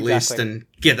 regenerate their list and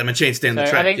get them a chance down the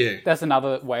track. I think that's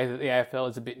another way that the AFL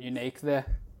is a bit unique there.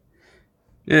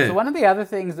 Yeah. So one of the other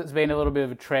things that's been a little bit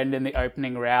of a trend in the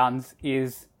opening rounds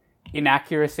is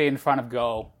inaccuracy in front of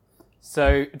goal.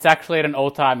 So it's actually at an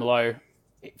all-time low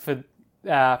for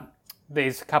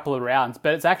these couple of rounds,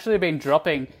 but it's actually been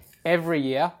dropping every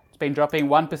year. It's been dropping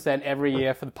 1% every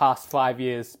year for the past 5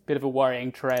 years. Bit of a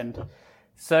worrying trend.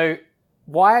 So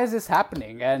why is this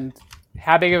happening, and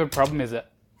how big of a problem is it?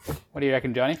 What do you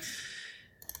reckon, Johnny?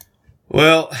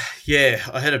 Well, yeah,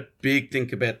 I had a big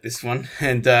think about this one,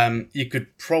 and you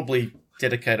could probably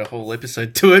dedicate a whole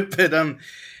episode to it, but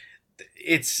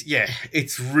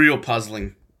it's real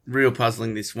puzzling,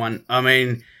 this one. I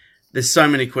mean, there's so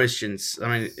many questions.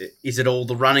 I mean, is it all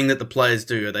the running that the players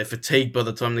do? Are they fatigued by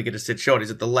the time they get a set shot? Is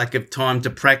it the lack of time to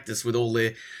practice with all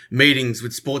their meetings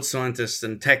with sports scientists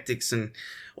and tactics and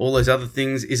all those other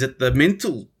things? Is it the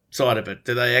mental side of it?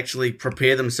 Do they actually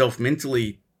prepare themselves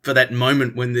mentally for that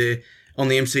moment when they're on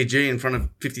the MCG in front of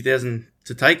 50,000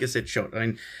 to take a set shot. I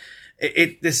mean,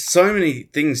 there's so many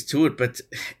things to it, but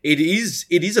it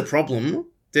is a problem,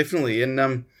 definitely.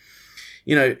 And,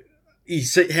 you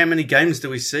see how many games do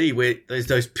we see where there's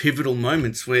those pivotal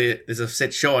moments where there's a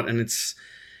set shot and it's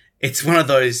one of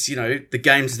those, the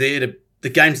game's there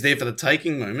for the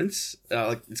taking moments.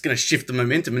 It's going to shift the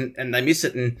momentum and they miss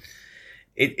it. And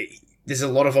there's a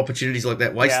lot of opportunities like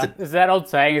that wasted. Yeah, there's that old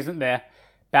saying, isn't there?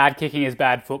 Bad kicking is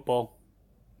bad football.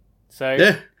 So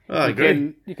yeah, I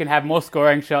agree. You can have more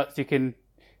scoring shots, you can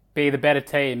be the better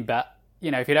team, but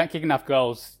if you don't kick enough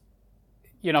goals,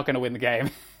 you're not going to win the game.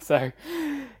 So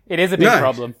it is a big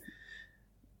problem.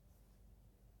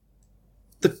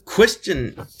 The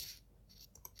question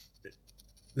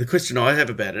I have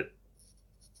about it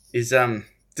is,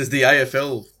 does the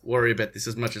AFL worry about this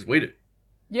as much as we do?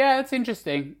 Yeah, it's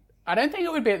interesting. I don't think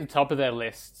it would be at the top of their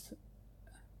lists.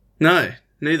 No,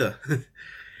 neither.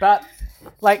 But,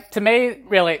 to me,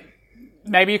 really,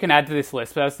 maybe you can add to this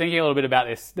list, but I was thinking a little bit about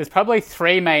this. There's probably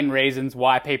three main reasons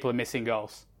why people are missing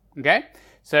goals. Okay?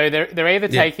 So they're either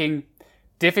taking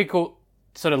difficult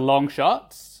sort of long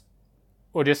shots,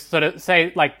 or just sort of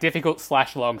say difficult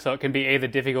 / long, so it can be either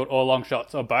difficult or long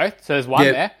shots or both. So there's one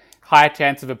there, higher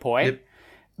chance of a point. Yep.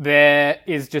 There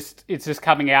is it's just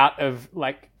coming out of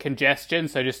congestion,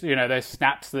 so just those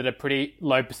snaps that are pretty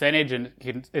low percentage and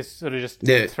it's sort of just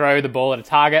throw the ball at a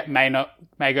target, may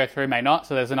go through, may not.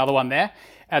 So there's another one there,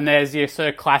 and there's your sort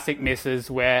of classic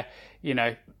misses where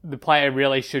the player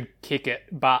really should kick it,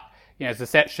 but it's a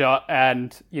set shot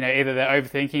and either they're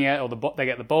overthinking it or they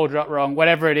get the ball dropped wrong,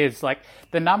 whatever it is.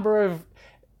 The number of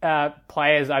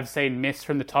players I've seen miss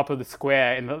from the top of the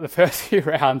square in the first few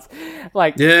rounds,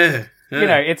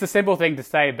 it's a simple thing to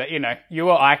say, but you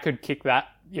or I could kick that,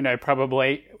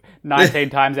 probably 19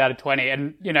 times out of 20.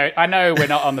 And I know we're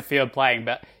not on the field playing,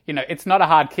 but it's not a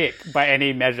hard kick by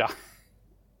any measure.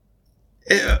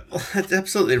 Yeah, that's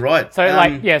absolutely right. So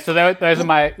so those are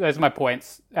my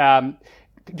points.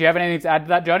 Do you have anything to add to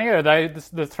that, Johnny, or are those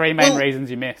the three main reasons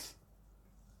you miss?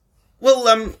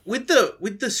 Well, with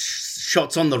the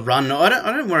shots on the run, I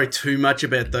don't worry too much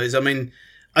about those. I mean,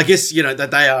 I guess that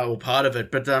they are all part of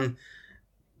it, but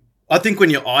I think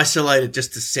when you're isolated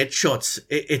just to set shots,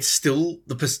 it's still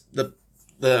the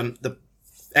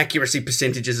accuracy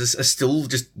percentages are still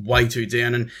just way too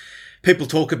down. And people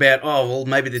talk about,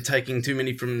 maybe they're taking too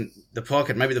many from the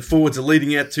pocket, maybe the forwards are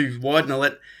leading out too wide and all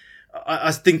that.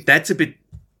 I think that's a bit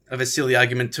of a silly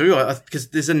argument too, because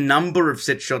there's a number of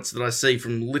set shots that I see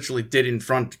from literally dead in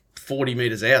front, 40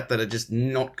 metres out, that are just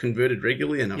not converted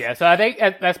regularly enough. Yeah, so I think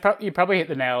you probably hit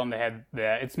the nail on the head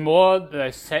there. It's more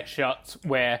those set shots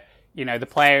where the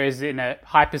player is in a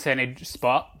high percentage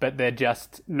spot, but they're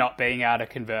just not being able to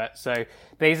convert. So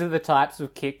these are the types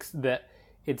of kicks that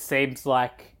it seems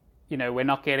like we're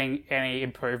not getting any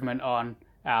improvement on.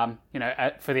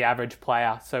 For the average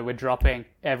player. So we're dropping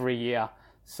every year.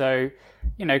 So,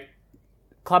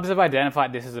 clubs have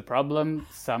identified this as a problem.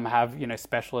 Some have,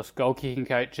 specialist goal kicking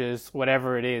coaches,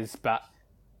 whatever it is, but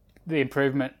the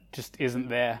improvement just isn't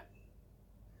there.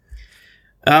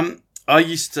 I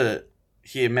used to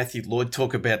hear Matthew Lloyd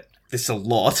talk about this a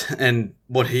lot and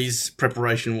what his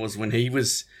preparation was when he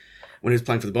was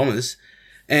playing for the Bombers.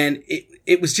 And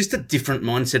it was just a different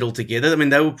mindset altogether. I mean,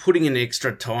 they were putting in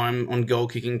extra time on goal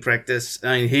kicking practice.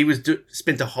 I mean, he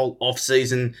spent a whole off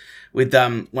season with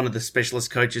one of the specialist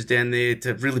coaches down there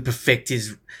to really perfect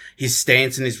his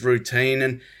stance and his routine.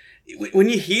 And when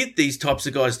you hear these types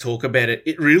of guys talk about it,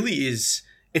 it really is.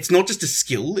 It's not just a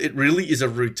skill. It really is a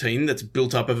routine that's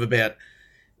built up of about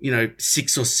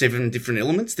 6 or 7 different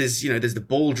elements. There's there's the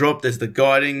ball drop, there's the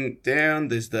guiding down,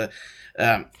 there's the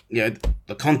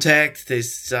the contact,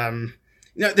 there's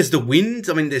there's the wind.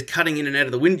 I mean, there's cutting in and out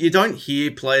of the wind. You don't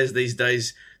hear players these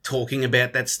days talking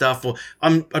about that stuff, or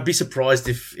I'd be surprised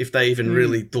if they even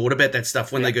really thought about that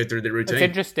stuff when they go through their routine. It's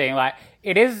interesting.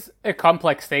 It is a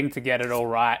complex thing to get it all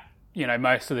right,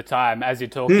 most of the time, as you're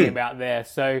talking about there.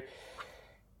 So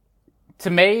to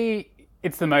me,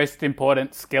 it's the most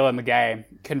important skill in the game,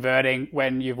 converting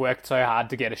when you've worked so hard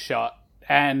to get a shot.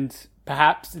 And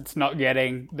perhaps it's not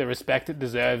getting the respect it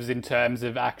deserves in terms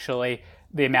of actually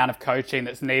the amount of coaching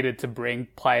that's needed to bring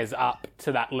players up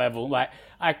to that level.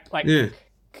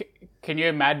 Can you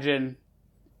imagine,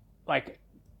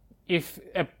 if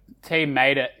a team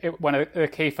made it one of the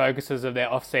key focuses of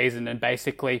their off season and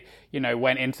basically,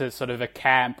 went into sort of a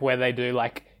camp where they do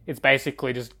it's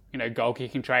basically just, goal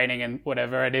kicking training and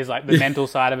whatever it is, the mental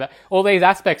side of it, all these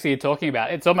aspects that you're talking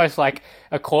about. It's almost like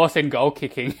a course in goal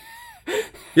kicking.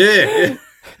 Yeah,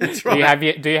 that's right.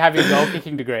 Do you have your goal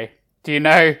kicking degree? Do you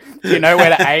know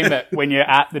where to aim it when you're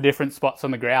at the different spots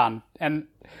on the ground? And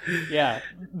yeah,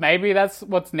 maybe that's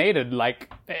what's needed.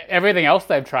 Like, everything else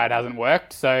they've tried hasn't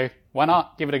worked, so why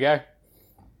not give it a go?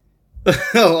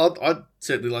 Well, I'd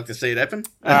certainly like to see it happen.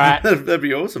 All right. That'd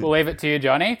be awesome. We'll leave it to you,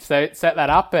 Johnny. So set that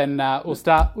up, and we'll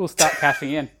start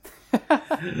cashing in.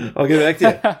 I'll get back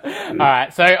to you. All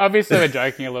right. So obviously we're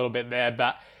joking a little bit there,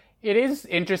 but it is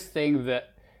interesting that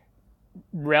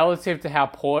relative to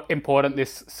how important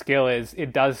this skill is,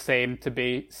 it does seem to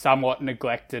be somewhat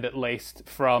neglected, at least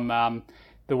from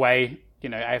the way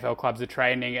AFL clubs are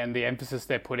training and the emphasis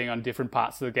they're putting on different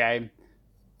parts of the game.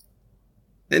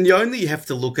 And you only have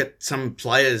to look at some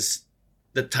players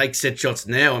that take set shots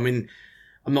now. I mean,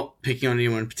 I'm not picking on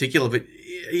anyone in particular, but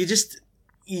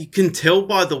you can tell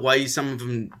by the way some of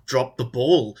them drop the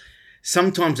ball.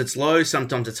 Sometimes it's low,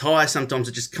 sometimes it's high, sometimes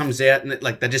it just comes out and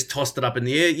they just tossed it up in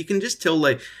the air. You can just tell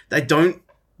they don't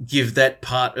give that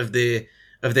part of their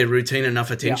routine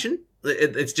enough attention. Yeah.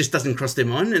 It just doesn't cross their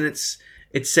mind, and it's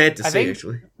sad to see,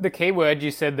 actually. The key word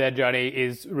you said there, Johnny,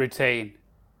 is routine.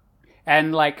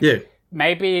 And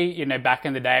maybe, back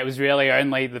in the day, it was really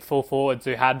only the full forwards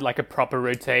who had like a proper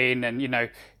routine and,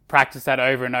 practice that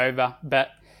over and over. But,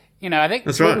 I think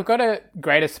we've got a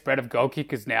greater spread of goal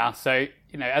kickers now. So,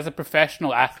 as a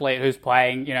professional athlete who's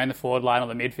playing, in the forward line or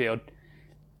the midfield,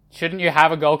 shouldn't you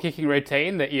have a goal kicking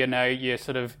routine that, you're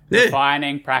sort of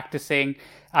refining, practicing,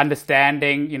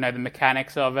 understanding, the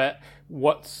mechanics of it?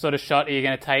 What sort of shot are you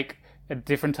going to take at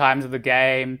different times of the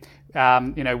game?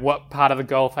 What part of the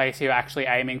goal face are you actually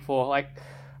aiming for? Like,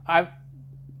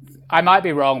 I might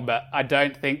be wrong, but I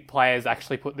don't think players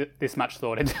actually put this much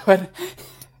thought into it.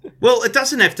 Well, it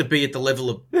doesn't have to be at the level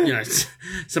of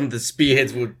some of the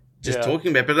spearheads we're just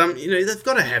talking about, but they've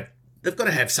got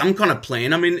to have some kind of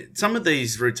plan. I mean, some of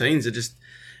these routines are just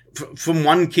from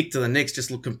one kick to the next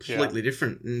just look completely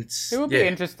different. And it would be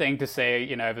interesting to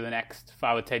see, over the next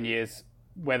 5 or 10 years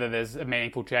whether there's a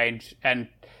meaningful change. And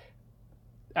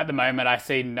at the moment, I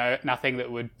see nothing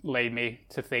that would lead me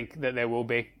to think that there will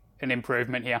be an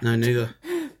improvement here. No, neither.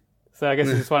 So I guess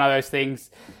it's just one of those things.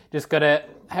 Just got to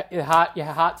your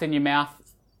heart's in your mouth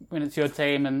when it's your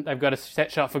team and they've got a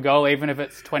set shot for goal, even if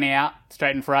it's 20 out,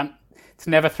 straight in front. It's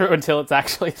never through until it's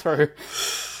actually through.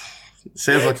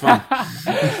 Sounds like fun.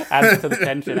 Adds to the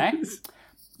tension, eh?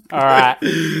 All right.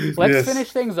 Let's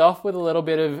finish things off with a little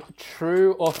bit of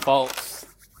true or false.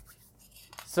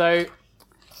 So,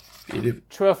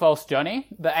 true or false, Johnny?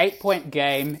 The 8-point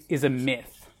game is a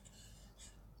myth.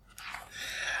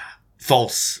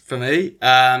 False for me.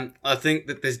 I think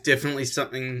that there's definitely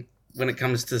something when it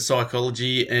comes to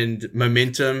psychology and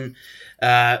momentum.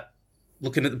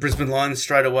 Looking at the Brisbane Lions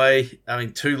straight away,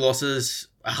 2 losses,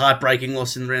 a heartbreaking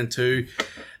loss in round 2.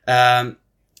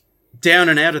 Down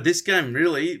and out of this game,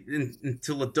 really,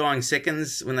 until the dying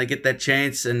seconds when they get that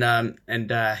chance. And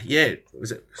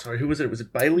was it? Sorry, who was it? Was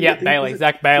it Bailey? Yeah, Bailey.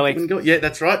 Zach Bailey. Yeah,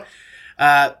 that's right.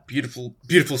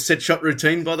 Beautiful set shot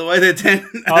routine, by the way, there, Dan.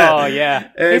 Oh, yeah.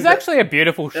 He's actually a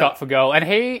beautiful shot for goal. And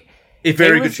he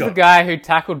good was shot. The guy who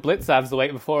tackled Blitzavs the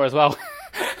week before as well.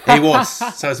 He was.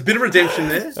 So it's a bit of redemption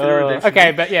there.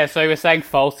 But yeah, so we're saying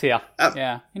false here.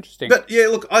 Interesting. But yeah,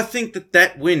 look, I think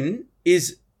that win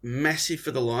is massive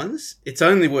for the Lions. It's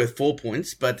only worth 4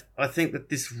 points, but I think that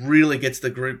this really gets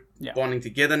the group bonding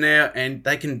together now, and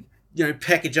they can,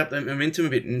 package up the momentum a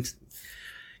bit and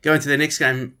go into their next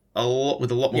game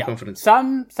with a lot more confidence.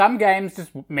 Some games just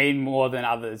mean more than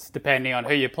others, depending on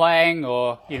who you're playing,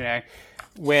 or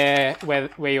where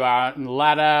you are on the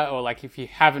ladder, or like if you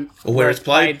haven't or where it's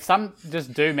played. Some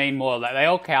just do mean more. Like they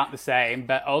all count the same,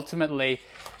 but ultimately,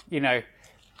 the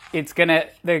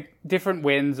different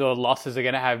wins or losses are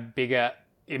gonna have bigger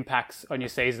impacts on your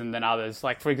season than others.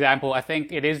 Like for example, I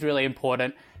think it is really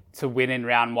important to win in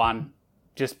round 1.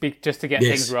 Just to get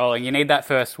things rolling, you need that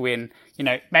first win.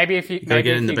 Maybe if you get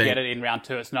it in round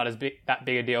 2, it's not that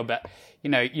big a deal. But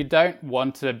you don't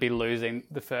want to be losing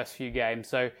the first few games.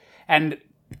 So and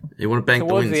you want to bank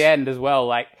towards the wins. The end as well.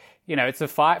 Like it's a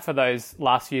fight for those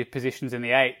last few positions in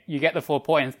the 8. You get the 4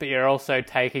 points, but you're also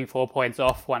taking 4 points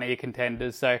off one of your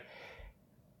contenders. So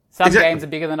some games are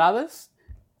bigger than others.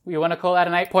 You want to call that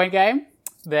an 8-point game?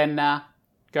 Then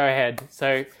go ahead.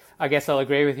 So I guess I'll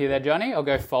agree with you there, Johnny. I'll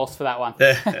go false for that one.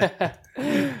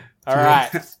 All right.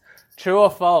 True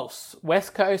or false?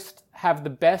 West Coast have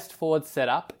the best forward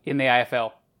setup in the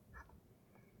AFL.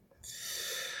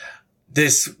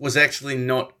 This was actually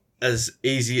not as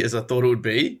easy as I thought it would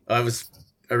be. I was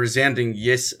a resounding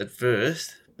yes at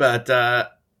first, but the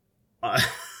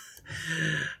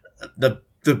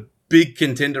big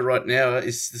contender right now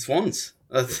is the Swans.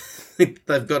 I think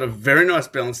they've got a very nice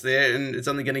balance there, and it's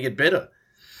only going to get better.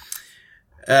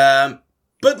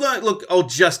 But look, I'll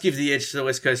just give the edge to the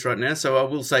West Coast right now. So I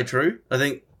will say True. I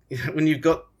think when you've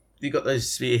got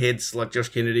those spearheads like Josh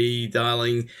Kennedy,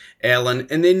 Darling, Allen,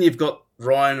 and then you've got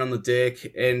Ryan on the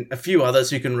deck and a few others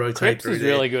who can rotate Cripps through is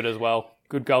there. really good as well.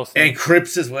 Good goal. And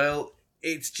Cripps as well.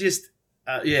 It's just,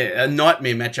 a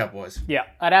nightmare matchup-wise. Yeah,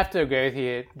 I'd have to agree with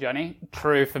you, Johnny.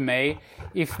 True for me.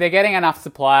 If they're getting enough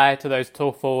supply to those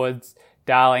tall forwards,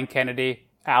 Darling, Kennedy,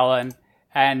 Allen,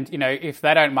 and, if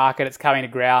they don't mark it, it's coming to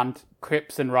ground,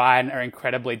 Cripps and Ryan are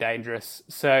incredibly dangerous.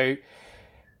 So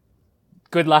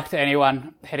good luck to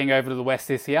anyone heading over to the West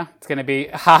this year. It's going to be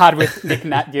hard with Nick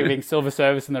Nat giving silver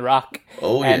service in the ruck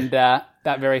and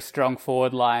that very strong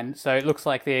forward line. So it looks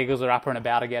like the Eagles are up and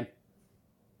about again.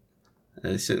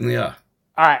 They certainly are.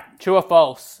 All right, true or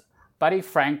false? Buddy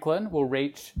Franklin will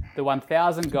reach the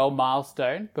 1,000 goal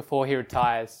milestone before he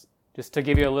retires. Just to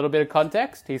give you a little bit of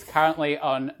context, he's currently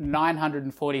on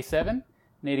 947,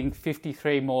 needing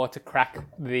 53 more to crack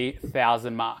the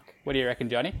 1,000 mark. What do you reckon,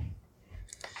 Johnny?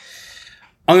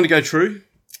 I'm going to go True.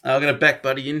 I'm going to back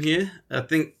Buddy in here. I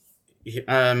think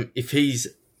if he's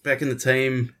back in the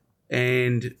team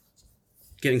and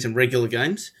getting some regular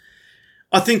games,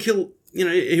 I think he'll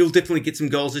definitely get some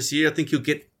goals this year. I think he'll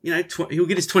get, he'll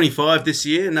get his 25 this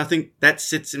year, and I think that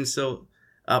sets himself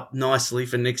up nicely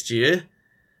for next year,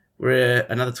 where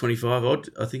another 25 odd,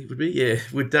 I think it would be.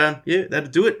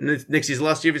 That'd do it. And next year's the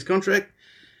last year of his contract.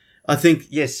 I think,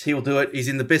 yes, he'll do it. He's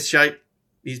in the best shape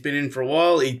he's been in for a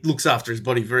while. He looks after his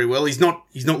body very well. He's not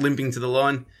limping to the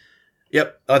line.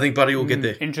 Yep, I think Buddy will get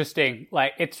there. Interesting.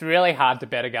 It's really hard to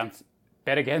bet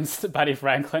against Buddy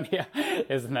Franklin here,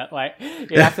 isn't it?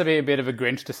 You have to be a bit of a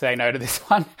Grinch to say no to this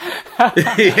one.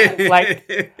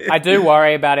 I do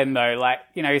worry about him though.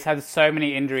 He's had so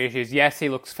many injury issues. Yes, he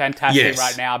looks fantastic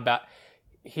right now, but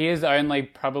he is only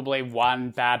probably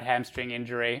one bad hamstring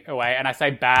injury away. And I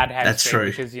say bad hamstring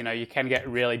because, you can get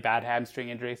really bad hamstring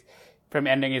injuries from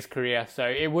ending his career. So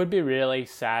it would be really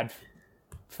sad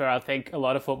for, I think, a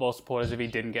lot of football supporters if he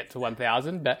didn't get to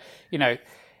 1,000. But,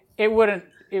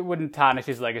 it wouldn't tarnish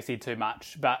his legacy too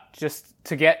much. But just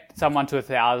to get someone to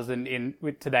 1,000 in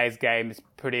with today's game is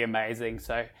pretty amazing.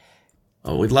 So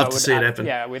we'd love to see it happen.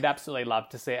 Yeah, we'd absolutely love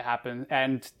to see it happen.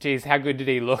 And, geez, how good did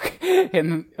he look I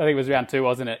think it was round 2,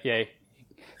 wasn't it? Yeah.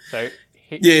 So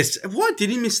yes. Why did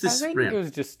he miss this round? It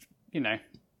was just,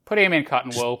 putting him in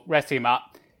cotton wool, resting him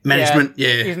up. Management,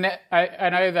 I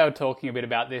know they were talking a bit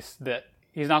about this, that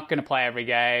he's not going to play every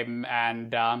game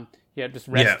and just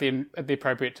rest him at the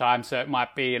appropriate time. So it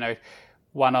might be,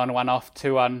 1 on, 1 off,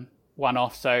 2 on, 1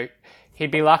 off. So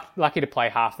he'd be lucky to play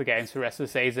half the games for the rest of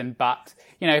the season. But,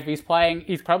 if he's playing,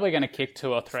 he's probably going to kick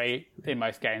 2 or 3 in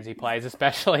most games he plays,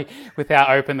 especially with how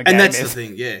open the game is. And that's the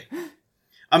thing, yeah.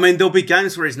 I mean, there'll be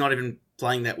games where he's not even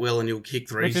playing that well and he'll kick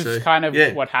 3. Which is kind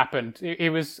of what happened. He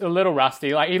was a little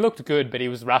rusty. He looked good, but he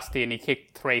was rusty and he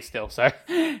kicked 3 still. So,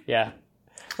 yeah.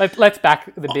 Let's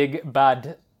back the big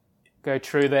Bud. Go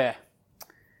True there.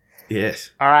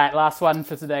 Yes. All right, last one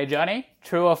for today, Johnny.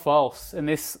 True or false? And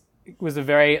this was a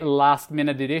very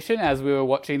last-minute edition as we were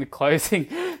watching the closing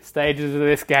stages of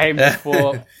this game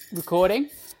before recording.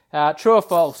 True or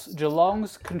false?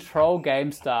 Geelong's control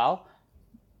game style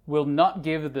will not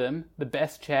give them the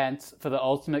best chance for the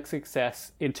ultimate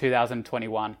success in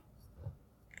 2021.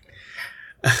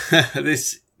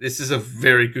 This is a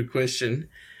very good question.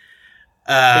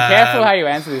 Be careful how you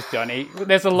answer this, Johnny.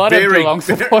 There's a lot of Geelong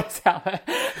supporters out there.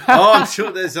 I'm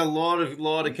sure there's a lot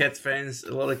of Cats fans,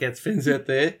 out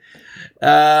there.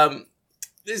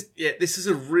 This is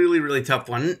a really, really tough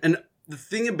one. And the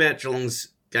thing about Geelong's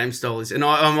game style is, and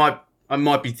I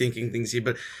might be thinking things here,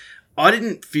 but I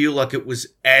didn't feel like it was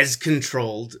as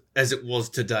controlled as it was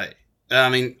today. I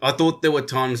mean, I thought there were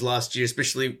times last year,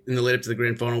 especially in the lead up to the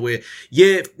grand final, where,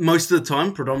 most of the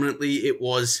time, predominantly it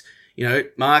was,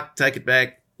 mark, take it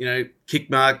back, kick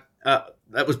mark.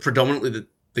 That was predominantly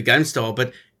the game style.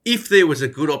 But if there was a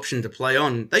good option to play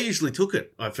on, they usually took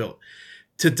it, I felt.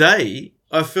 Today,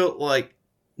 I felt like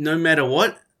no matter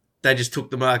what, they just took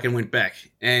the mark and went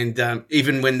back. And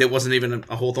even when there wasn't even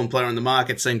a Hawthorn player on the mark,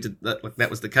 it seemed like that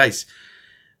was the case.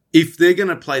 If they're going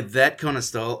to play that kind of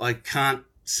style, I can't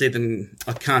see them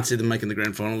making the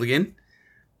grand final again.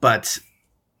 But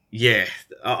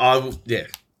I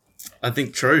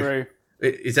think true.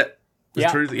 Is that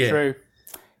true? Yeah, true.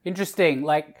 Interesting.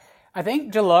 I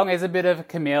think Geelong is a bit of a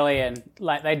chameleon.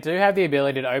 They do have the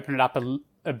ability to open it up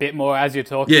a bit more, as you're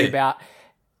talking about.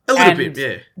 A little bit,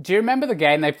 yeah. Do you remember the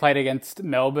game they played against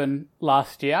Melbourne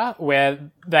last year,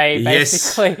 where they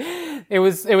basically It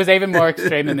was even more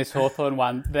extreme than this Hawthorn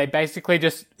one. They basically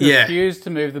just refused to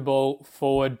move the ball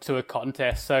forward to a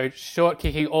contest. So short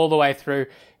kicking all the way through. It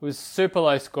was super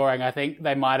low scoring. I think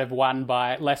they might have won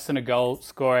by less than a goal,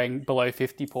 scoring below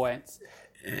 50 points.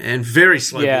 And very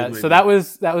slow ball movement. So that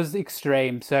was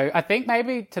extreme. So I think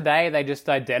maybe today they just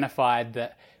identified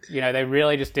that, they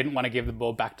really just didn't want to give the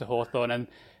ball back to Hawthorn, and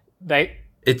they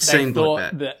seemed thought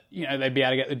like that they'd be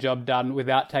able to get the job done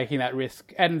without taking that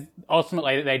risk. And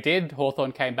ultimately they did.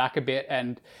 Hawthorn came back a bit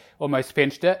and almost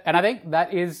pinched it. And I think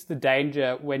that is the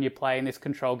danger when you're playing this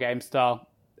control game style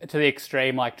to the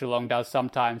extreme like Geelong does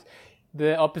sometimes.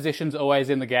 The opposition's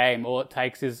always in the game. All it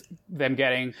takes is them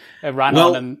getting a run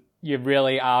on, and you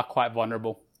really are quite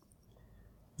vulnerable.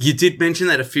 You did mention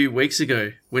that a few weeks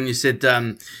ago when you said,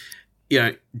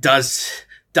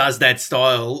 does that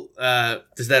style,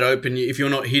 does that open you, if you're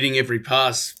not hitting every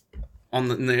pass on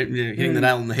hitting the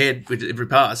nail on the head with every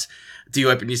pass, do you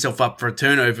open yourself up for a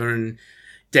turnover and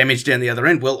damage down the other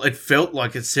end? Well, it felt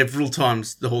like it several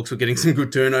times the Hawks were getting some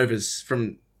good turnovers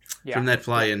from that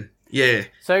play. And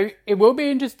so it will be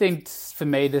interesting for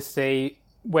me to see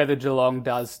whether Geelong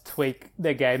does tweak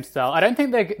their game style. I don't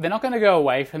think they're not going to go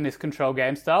away from this control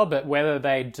game style, but whether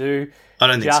they do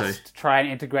try and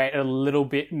integrate a little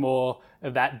bit more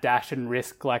of that dash and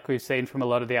risk like we've seen from a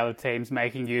lot of the other teams,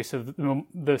 making use of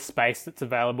the space that's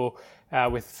available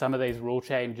with some of these rule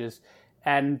changes.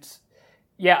 And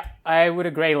I would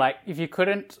agree. Like, if you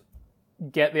couldn't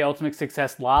get the ultimate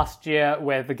success last year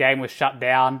where the game was shut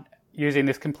down using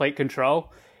this complete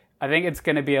control, I think it's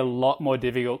going to be a lot more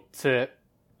difficult to,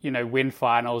 win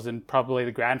finals and probably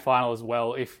the grand final as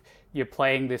well if you're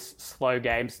playing this slow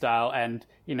game style and,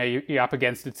 you're up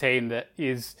against a team that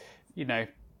is,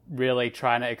 really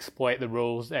trying to exploit the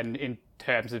rules and in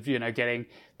terms of, getting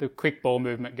the quick ball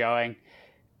movement going.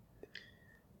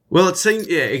 Well, it seems,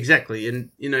 exactly. And,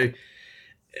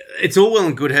 it's all well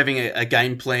and good having a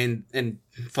game plan and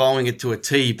following it to a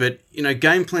T, but,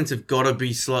 game plans have got to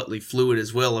be slightly fluid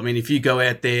as well. I mean, if you go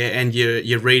out there and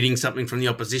you're reading something from the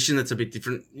opposition that's a bit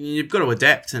different, you've got to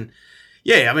adapt. And,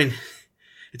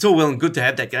 it's all well and good to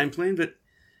have that game plan, but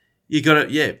you got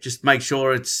to, just make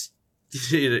sure it's,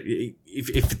 if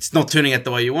it's not turning out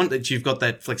the way you want, that you've got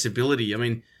that flexibility. I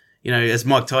mean, as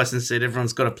Mike Tyson said,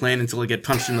 everyone's got a plan until they get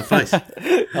punched in the face.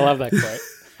 I love that quote.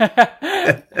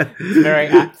 It's very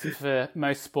apt for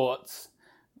most sports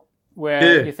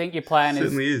where you think your plan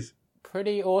is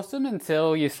pretty awesome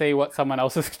until you see what someone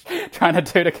else is trying to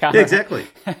do to counter. Yeah, exactly.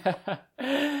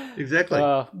 Exactly.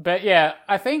 But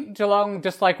I think Geelong,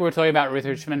 just like we were talking about with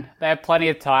Richmond, they have plenty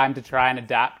of time to try and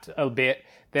adapt a bit.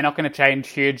 They're not going to change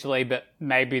hugely, but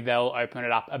maybe they'll open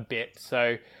it up a bit.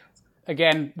 So,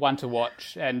 again, one to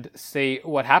watch and see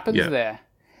what happens there.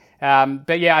 But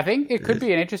I think it could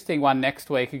be an interesting one next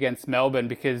week against Melbourne,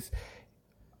 because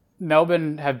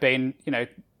Melbourne have been,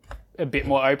 a bit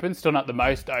more open, still not the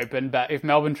most open, but if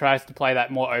Melbourne tries to play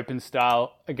that more open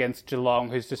style against Geelong,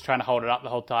 who's just trying to hold it up the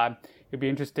whole time, it'd be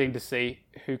interesting to see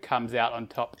who comes out on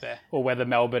top there, or whether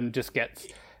Melbourne just gets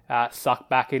sucked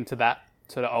back into that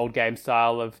sort of old game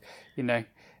style of,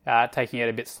 taking it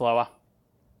a bit slower.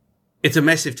 It's a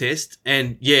massive test,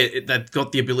 and they've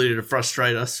got the ability to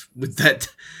frustrate us with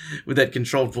that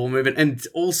controlled ball movement. And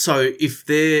also, if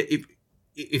they're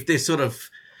sort of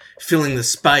filling the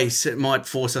space, it might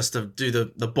force us to do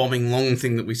the bombing long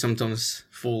thing that we sometimes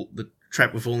the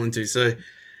trap we fall into. So,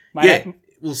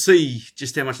 we'll see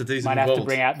just how much the D's might have have involved. To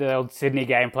bring out the old Sydney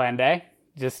game plan day.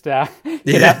 Just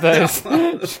get out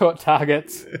those short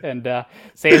targets and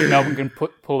see if Melbourne can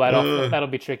pull that off. That'll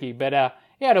be tricky. But,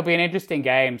 it'll be an interesting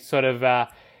game. Sort of, a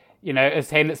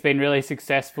team that's been really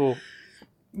successful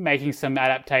making some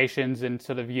adaptations and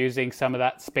sort of using some of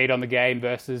that speed on the game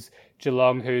versus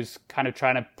Geelong, who's kind of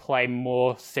trying to play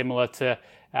more similar to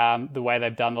the way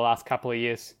they've done the last couple of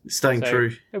years. Staying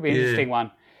true. It'll be an interesting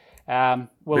one.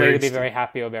 We'll either be very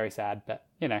happy or very sad, but,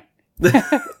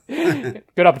 good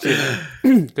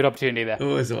opportunity. Good opportunity there.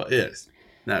 Always, yes.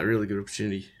 No, really good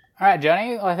opportunity. All right,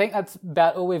 Johnny, I think that's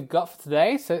about all we've got for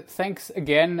today. So thanks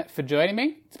again for joining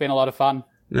me. It's been a lot of fun.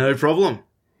 No problem.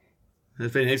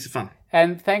 It's been heaps of fun.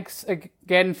 And thanks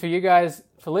again for you guys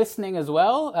for listening as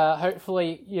well.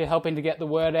 Hopefully you're helping to get the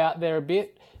word out there a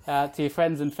bit to your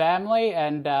friends and family.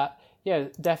 And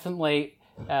definitely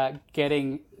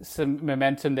getting some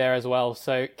momentum there as well.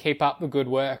 So keep up the good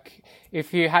work.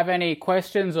 If you have any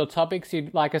questions or topics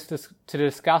you'd like us to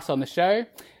discuss on the show,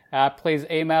 please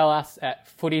email us at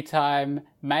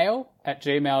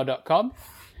footytimemail@gmail.com.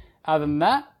 Other than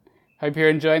that, hope you're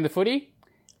enjoying the footy,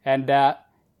 and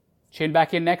tune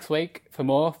back in next week for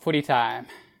more Footy Time.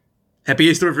 Happy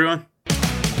Easter, everyone.